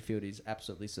inside midfield is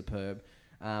absolutely superb.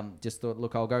 Just thought,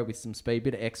 look, I'll go with some speed,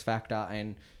 bit of X factor,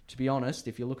 and to be honest,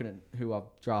 if you're looking at who I've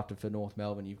drafted for North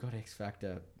Melbourne, you've got X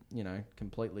factor,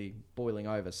 completely boiling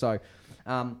over. So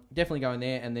definitely going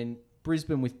there, and then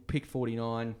Brisbane with pick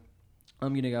 49.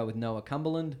 I'm going to go with Noah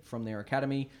Cumberland from their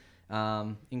academy.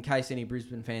 In case any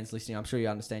Brisbane fans listening, I'm sure you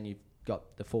understand you've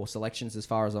got the 4 selections as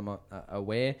far as I'm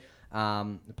aware.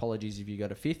 Apologies if you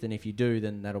got a 5th, and if you do,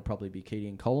 then that'll probably be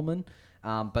Keating Coleman.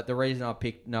 But the reason I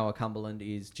picked Noah Cumberland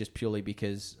is just purely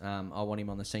because I want him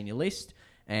on the senior list,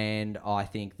 and I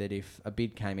think that if a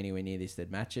bid came anywhere near this,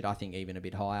 they'd match it. I think even a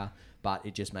bit higher, but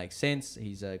it just makes sense.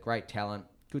 He's a great talent,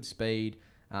 good speed.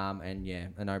 And yeah,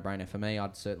 a no-brainer for me.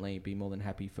 I'd certainly be more than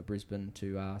happy for Brisbane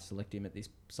to select him at this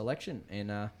selection.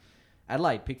 And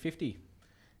Adelaide, pick 50.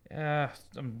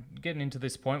 I'm getting into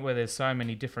this point where there's so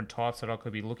many different types that I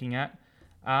could be looking at.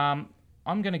 I'm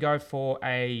going to go for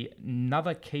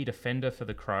another key defender for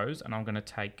the Crows, and I'm going to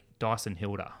take Dyson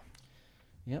Hilda.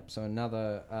 Yep, so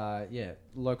another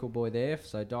local boy there.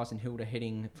 So Dyson Hilda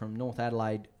heading from North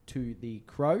Adelaide to the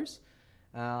Crows.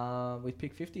 With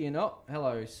pick 50, and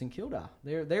hello St Kilda.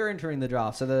 They're entering the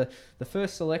draft. So the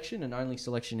first selection and only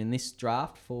selection in this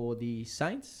draft for the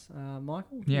Saints,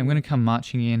 Michael. Yeah, I'm going to come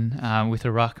marching in with a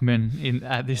ruckman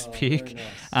at this pick. Very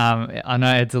nice. I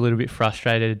know Ed's a little bit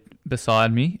frustrated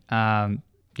beside me. I'm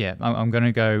going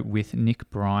to go with Nick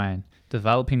Bryan.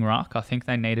 Developing ruck. I think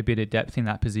they need a bit of depth in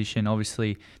that position.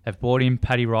 Obviously, they've brought in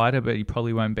Paddy Ryder, but he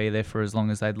probably won't be there for as long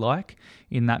as they'd like.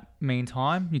 In that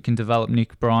meantime, you can develop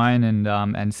Nick Bryan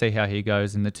and see how he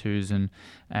goes in the twos, and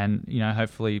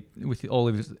hopefully with all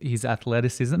of his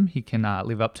athleticism, he can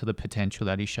live up to the potential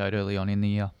that he showed early on in the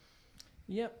year.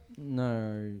 Yep,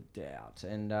 no doubt.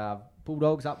 And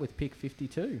Bulldogs up with pick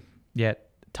 52. Yeah,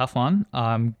 tough one.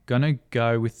 I'm gonna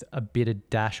go with a bit of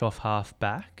dash off half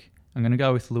back. I'm going to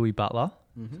go with Louis Butler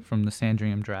from the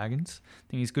Sandringham Dragons. I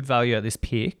think he's good value at this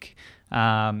pick.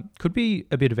 Could be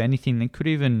a bit of anything. They could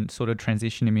even sort of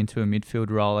transition him into a midfield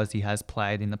role as he has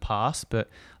played in the past. But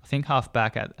I think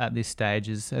half-back at this stage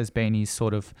has been his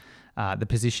sort of the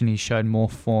position he's shown more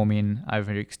form in over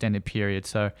an extended period.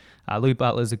 So Louis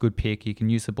Butler's a good pick. He can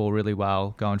use the ball really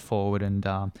well going forward, and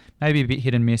maybe a bit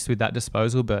hit and miss with that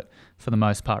disposal, but for the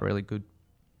most part, really good.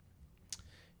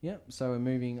 Yep, so we're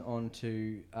moving on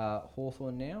to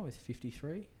Hawthorn now with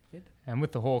 53. Ed? And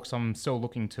with the Hawks, I'm still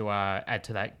looking to add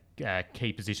to that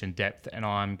key position depth, and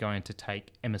I'm going to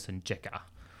take Emerson Jekker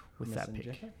with that pick.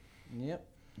 Jekker? Yep,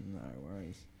 no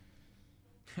worries.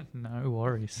 No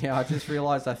worries. Yeah, I just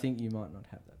realised I think you might not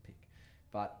have that pick.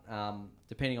 But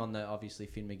depending on obviously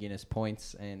Finn McGuinness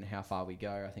points and how far we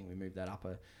go, I think we move that up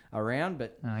a round.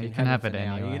 But you can have it for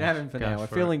now. anyway. You can have him for Go now. We're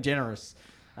for feeling generous.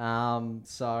 So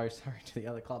sorry to the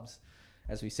other clubs.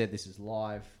 As we said, this is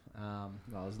live.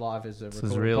 Well, as live as a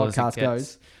recorded real as it podcast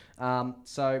gets. goes.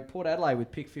 So Port Adelaide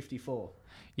with pick 54.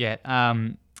 Yeah,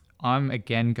 I'm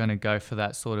again going to go for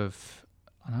that sort of.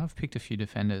 I know I've picked a few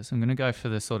defenders. I'm going to go for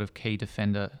the sort of key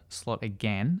defender slot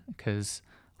again because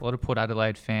a lot of Port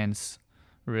Adelaide fans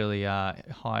really are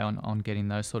high on getting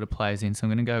those sort of players in. So I'm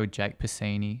going to go with Jake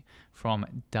Piscini from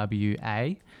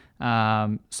WA.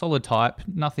 Solid type,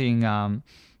 nothing,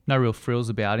 no real frills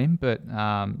about him, but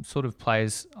sort of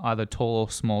plays either tall or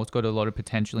small. He's got a lot of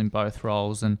potential in both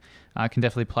roles and can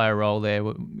definitely play a role there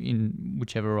in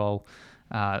whichever role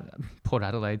Port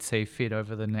Adelaide see fit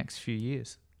over the next few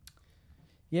years.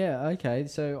 Yeah, okay.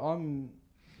 So I'm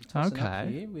tossing up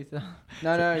Okay. here with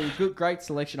no, good, great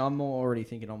selection. I'm more already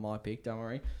thinking on my pick. Don't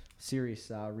worry. Serious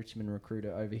Richmond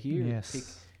recruiter over here. Yes. Pick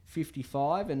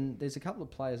 55, and there's a couple of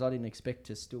players I didn't expect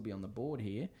to still be on the board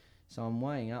here. So I'm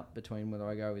weighing up between whether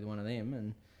I go with one of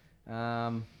them.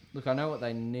 And look, I know what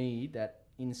they need, that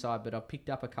inside, but I've picked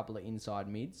up a couple of inside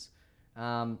mids.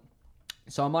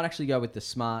 So I might actually go with the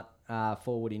smart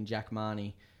forward in Jack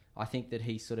Marnie. I think that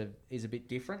he sort of is a bit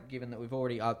different, given that we've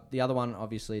already... the other one,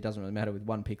 obviously, it doesn't really matter with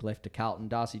one pick left to Carlton.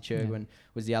 Darcy Cherwin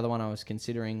was the other one I was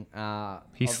considering.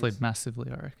 He slid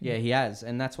massively, I reckon. Yeah, he has,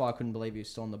 and that's why I couldn't believe he was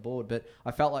still on the board. But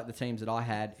I felt like the teams that I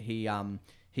had,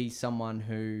 he's someone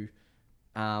who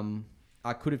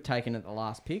I could have taken at the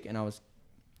last pick, and I was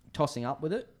tossing up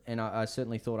with it, and I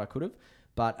certainly thought I could have.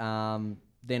 But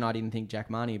then I didn't think Jack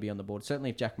Marnie would be on the board. Certainly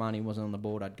if Jack Marnie wasn't on the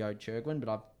board, I'd go Cherwin, but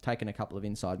I've taken a couple of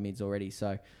inside mids already,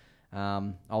 so...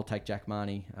 I'll take Jack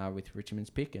Marnie with Richmond's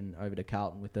pick and over to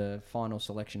Carlton with the final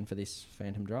selection for this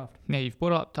Phantom draft. Yeah, you've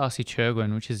brought up Darcy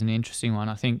Cherwin, which is an interesting one.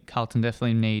 I think Carlton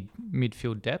definitely need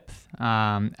midfield depth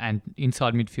and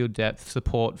inside midfield depth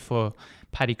support for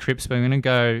Paddy Cripps, but I'm going to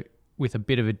go with a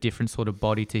bit of a different sort of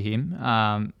body to him.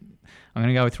 I'm going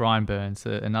to go with Ryan Burns,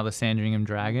 another Sandringham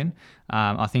Dragon.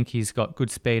 I think he's got good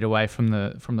speed away from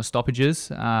the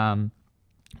stoppages.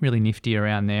 Really nifty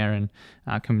around there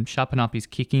and can sharpen up his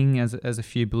kicking as a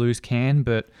few Blues can.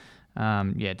 But,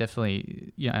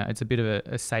 definitely, it's a bit of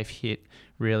a safe hit,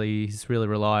 really. He's really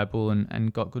reliable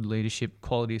and got good leadership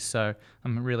qualities. So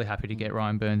I'm really happy to get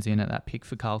Ryan Burns in at that pick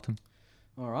for Carlton.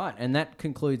 All right, and that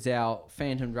concludes our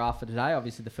Phantom draft for today.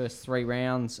 Obviously, the first 3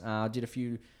 rounds. Did a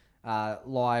few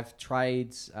live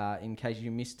trades. In case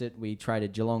you missed it, we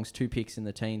traded Geelong's 2 picks in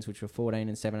the teens, which were 14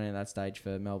 and 17 at that stage,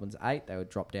 for Melbourne's 8. They would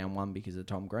drop down 1 because of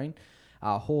Tom Green.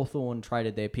 Hawthorn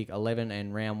traded their pick 11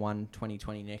 and round 1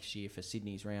 2020 next year for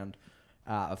Sydney's round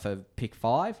for pick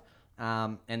 5.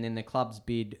 And then the club's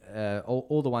bid,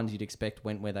 all the ones you'd expect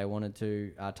went where they wanted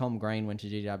to. Tom Green went to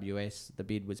GWS. The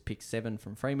bid was pick 7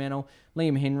 from Fremantle.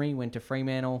 Liam Henry went to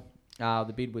Fremantle.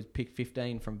 The bid was pick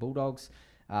 15 from Bulldogs.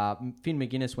 Finn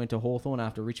McGuinness went to Hawthorn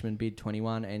after Richmond bid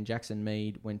 21, and Jackson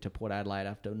Mead went to Port Adelaide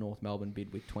after North Melbourne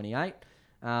bid with 28.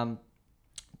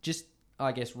 Just,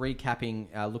 I guess,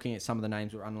 recapping, looking at some of the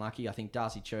names that were unlucky, I think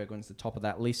Darcy Cherwin's the top of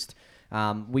that list.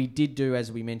 We did do,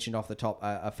 as we mentioned off the top,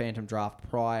 a Phantom draft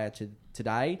prior to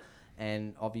today,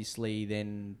 and obviously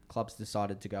then clubs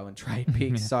decided to go and trade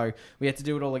picks, so we had to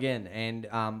do it all again, and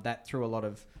that threw a lot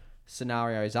of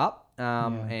scenarios up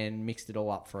and mixed it all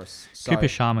up for us. So, Cooper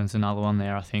Sharman's another one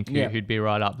there, I think, who'd be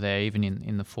right up there, even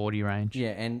in the 40 range.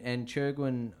 Yeah, and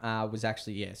Cherwin was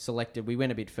actually, selected. We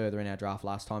went a bit further in our draft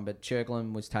last time, but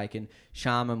Cherwin was taken.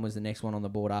 Sharman was the next one on the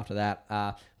board after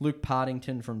that. Luke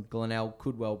Partington from Glenelg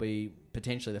could well be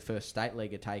potentially the first state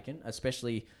leaguer taken,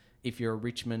 especially if you're a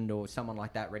Richmond or someone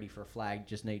like that ready for a flag,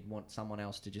 just want someone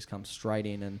else to just come straight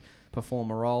in and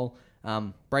perform a role.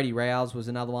 Brady Rouse was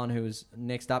another one who was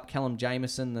next up. Callum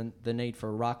Jameson, the need for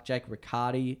a ruck. Jake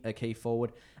Riccardi, a key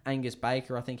forward. Angus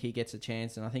Baker, I think he gets a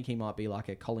chance, and I think he might be like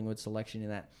a Collingwood selection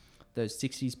in those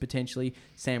 60s potentially.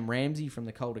 Sam Ramsey from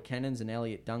the Calder Cannons and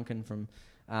Elliot Duncan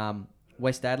from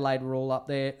West Adelaide were all up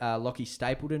there. Lockie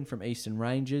Stapleton from Eastern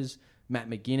Rangers. Matt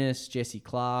McGuinness, Jesse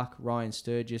Clark, Ryan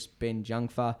Sturgis, Ben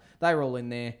Jungfer. They were all in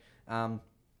there.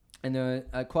 And there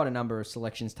were quite a number of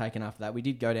selections taken after that. We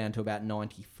did go down to about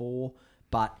 94,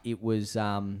 but it was,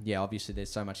 obviously there's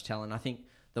so much talent. I think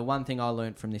the one thing I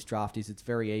learned from this draft is it's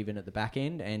very even at the back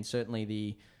end, and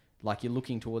certainly you're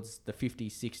looking towards the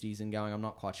 50s, 60s and going, I'm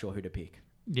not quite sure who to pick.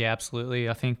 Yeah, absolutely.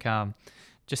 I think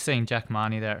just seeing Jack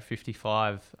Marnie there at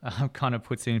 55 kind of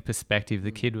puts it in perspective.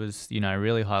 The kid was,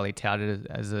 really highly touted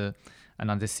as an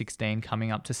under 16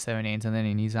 coming up to 17s and then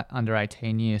in his under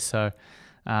 18 year. So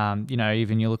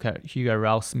Even you look at Hugo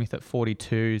Ralphsmith at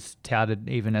 42, is touted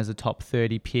even as a top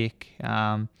 30 pick.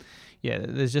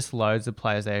 There's just loads of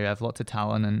players there who have lots of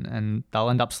talent and they'll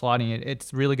end up sliding it.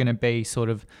 It's really going to be sort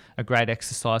of a great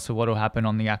exercise for what will happen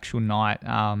on the actual night.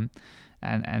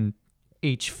 And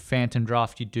each phantom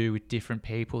draft you do with different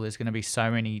people, there's going to be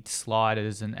so many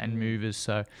sliders and movers.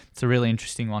 So it's a really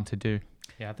interesting one to do.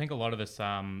 Yeah, I think a lot of us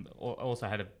also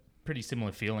had a pretty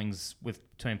similar feelings with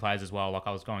between players as well. Like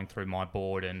I was going through my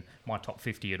board and my top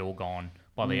 50 had all gone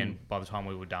by the time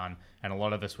we were done, and a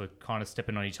lot of us were kind of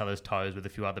stepping on each other's toes with a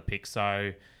few other picks.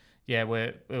 So yeah,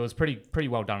 it was pretty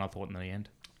well done, I thought, in the end.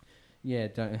 Yeah,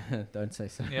 don't say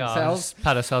so. Yeah, I'll just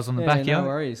pat ourselves on the back. No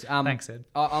worries. Thanks, Ed.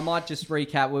 I might just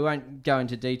recap. We won't go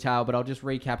into detail, but I'll just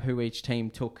recap who each team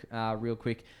took real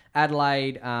quick.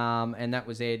 Adelaide, and that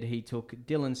was Ed. He took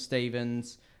Dylan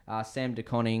Stevens, Sam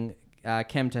DeConning,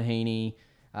 Cam Tahini,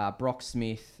 Brock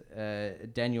Smith,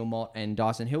 Daniel Mott, and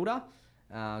Dyson Hilda.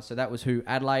 So that was who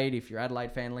Adelaide, if you're an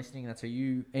Adelaide fan listening, that's who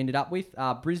you ended up with.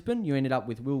 Brisbane, you ended up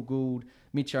with Will Gould,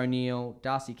 Mitch O'Neill,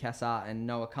 Darcy Cassar, and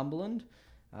Noah Cumberland.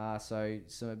 So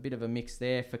a bit of a mix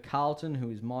there. For Carlton, who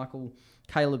is Michael,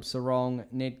 Caleb Sarong,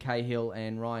 Ned Cahill,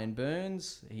 and Ryan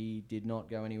Burns. He did not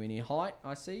go anywhere near height,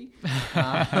 I see.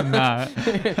 No.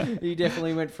 He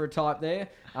definitely went for a type there.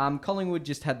 Collingwood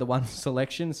just had the one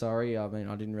selection. Sorry, I mean,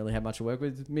 I didn't really have much to work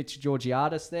with. Mitch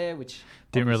Georgiadis there, which...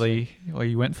 Didn't really... Well,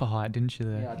 you went for height, didn't you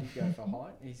there? Yeah, I did go for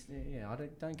height. I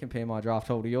don't compare my draft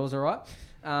hole to yours, all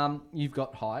right? You've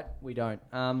got height. We don't.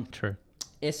 True.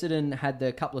 Essendon had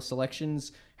the couple of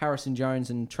selections, Harrison Jones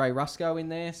and Trey Rusco in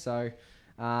there. So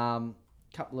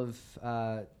couple of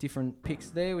different picks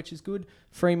there, which is good.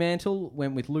 Fremantle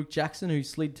went with Luke Jackson, who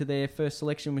slid to their first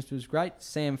selection, which was great.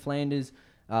 Sam Flanders,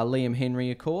 Liam Henry,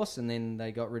 of course, and then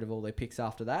they got rid of all their picks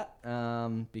after that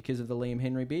because of the Liam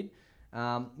Henry bid.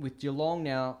 With Geelong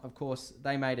now, of course,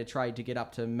 they made a trade to get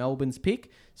up to Melbourne's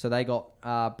pick. So they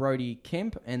got Brody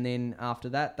Kemp, and then after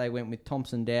that, they went with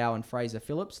Thompson Dow and Fraser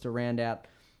Phillips to round out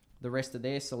the rest of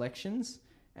their selections.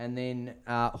 And then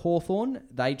Hawthorn,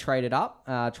 they traded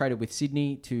with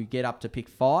Sydney to get up to pick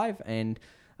 5, and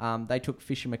they took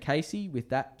Fisher McCasey with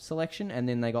that selection, and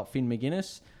then they got Finn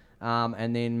McGuinness,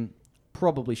 and then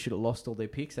probably should have lost all their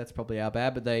picks. That's probably our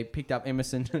bad, but they picked up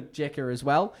Emerson Jecker as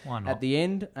well at the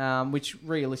end, which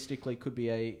realistically could be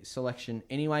a selection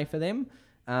anyway for them.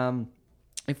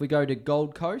 If we go to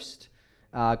Gold Coast,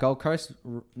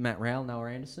 Matt Rowell,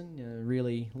 Noah Anderson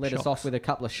really led us off with a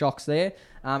couple of shocks there.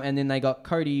 And then they got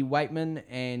Cody Waitman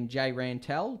and Jay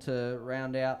Rantel to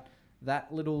round out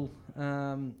that little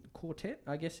quartet,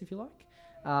 I guess, if you like.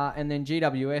 And then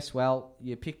GWS, well,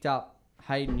 you picked up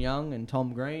Hayden Young and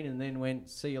Tom Green and then went,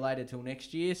 see you later till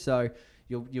next year. So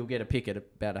you'll get a pick at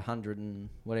about 100 and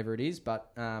whatever it is.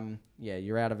 But,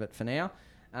 you're out of it for now.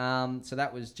 So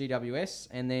that was GWS.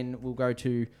 And then we'll go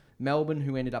to Melbourne,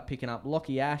 who ended up picking up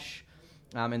Lockie Ash,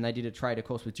 and they did a trade, of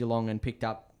course, with Geelong and picked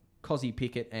up Cozzy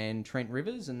Pickett and Trent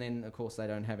Rivers, and then, of course, they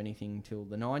don't have anything till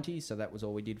the 90s, so that was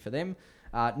all we did for them.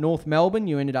 North Melbourne,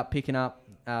 you ended up picking up,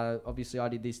 obviously I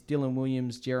did this, Dylan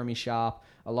Williams, Jeremy Sharp,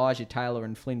 Elijah Taylor,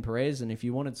 and Flynn Perez, and if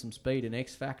you wanted some speed and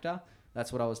X Factor,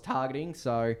 that's what I was targeting,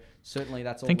 so certainly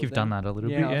that's all. I think you've done that a little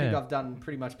bit, I think I've done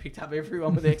pretty much picked up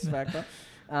everyone with X Factor.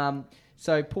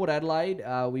 So Port Adelaide,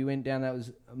 we went down, that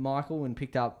was Michael, and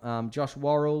picked up Josh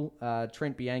Worrell,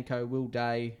 Trent Bianco, Will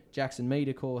Day, Jackson Mead,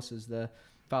 of course, as the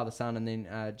father-son, and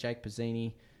then Jake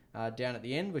Pizzini down at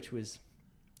the end, which was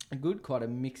good, quite a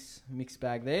mixed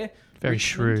bag there. Very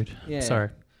Richmond, shrewd. Yeah. Sorry.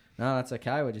 No, that's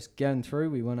okay. We're just going through.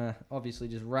 We want to obviously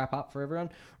just wrap up for everyone.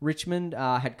 Richmond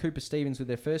had Cooper Stevens with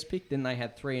their first pick. Then they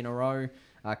had 3 in a row.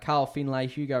 Carl Finlay,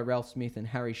 Hugo Ralphsmith, and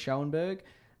Harry Schoenberg.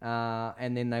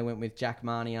 And then they went with Jack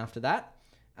Marnie after that.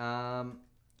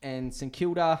 And St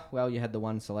Kilda, well, you had the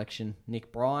one selection,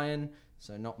 Nick Bryan,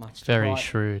 so not much to Very write.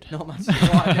 shrewd. Not much to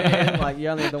write there. Like, you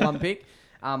only had the one pick.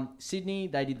 Sydney,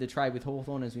 they did the trade with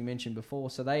Hawthorn, as we mentioned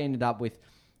before, so they ended up with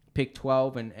pick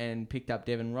 12 and picked up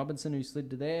Devon Robinson, who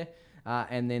slid to there.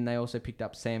 And then they also picked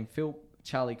up Sam Philp,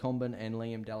 Charlie Comben, and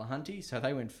Liam Delahunty, so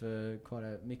they went for quite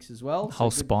a mix as well. Whole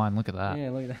so spine, look at that.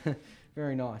 Yeah, look at that.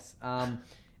 Very nice.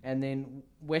 And then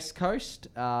West Coast,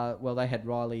 well, they had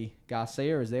Riley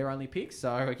Garcia as their only pick.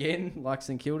 So, again, like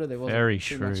St Kilda, there wasn't Very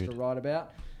too much to shrewd. write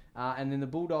about. And then the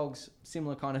Bulldogs,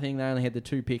 similar kind of thing. They only had the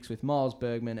 2 picks with Miles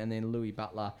Bergman and then Louis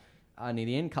Butler near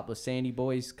the end. Couple of Sandy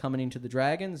boys coming into the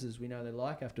Dragons, as we know they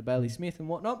like, after Bailey Smith and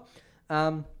whatnot.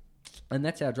 And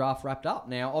that's our draft wrapped up.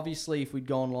 Now, obviously, if we'd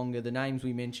gone longer, the names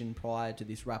we mentioned prior to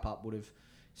this wrap-up would have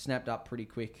snapped up pretty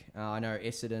quick. I know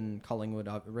Essendon, Collingwood,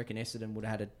 I reckon Essendon would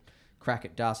have had a crack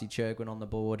at Darcy Chirgwin on the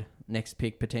board, next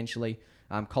pick potentially.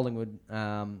 Collingwood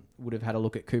would have had a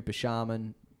look at Cooper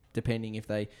Sharman, depending if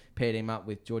they paired him up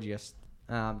with Georgiadis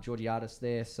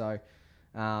there. So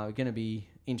going to be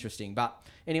interesting. But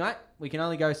anyway, we can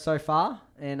only go so far.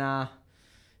 And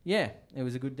yeah, it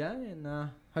was a good day. And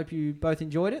hope you both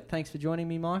enjoyed it. Thanks for joining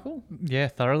me, Michael. Yeah,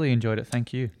 thoroughly enjoyed it.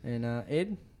 Thank you. And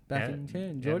Ed, back in chair.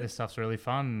 Enjoyed it. This stuff's really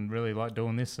fun. Really like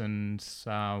doing this, and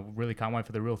really can't wait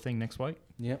for the real thing next week.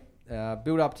 Yep.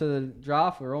 Build up to the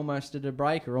draft. We're almost at a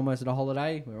break. We're almost at a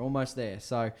holiday. We're almost there.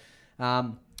 So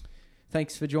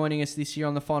thanks for joining us this year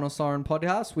on the Final Siren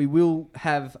podcast. We will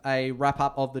have a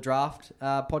wrap-up of the draft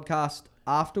podcast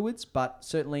afterwards, but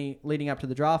certainly leading up to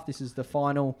the draft, this is the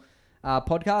final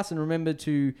podcast. And remember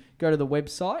to go to the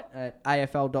website at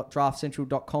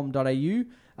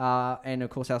afl.draftcentral.com.au and, of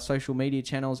course, our social media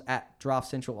channels at Draft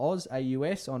Central Oz,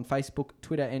 AUS, on Facebook,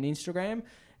 Twitter and Instagram.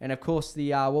 And, of course,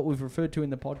 the what we've referred to in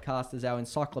the podcast as our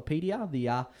encyclopedia,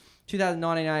 the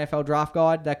 2019 AFL Draft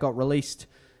Guide that got released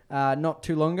not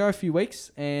too long ago, a few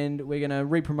weeks, and we're going to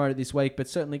re-promote it this week, but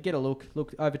certainly get a look.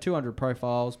 Look, over 200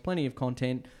 profiles, plenty of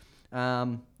content.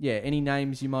 Any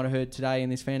names you might have heard today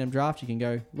in this fandom draft, you can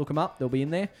go look them up. They'll be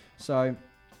in there. So,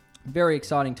 very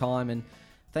exciting time, and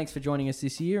thanks for joining us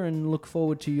this year, and look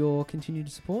forward to your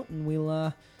continued support, and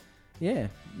we'll,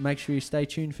 make sure you stay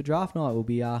tuned for draft night. We'll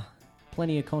be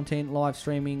plenty of content, live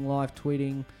streaming, live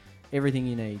tweeting, everything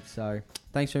you need. So,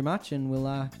 thanks very much, and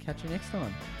we'll catch you next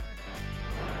time.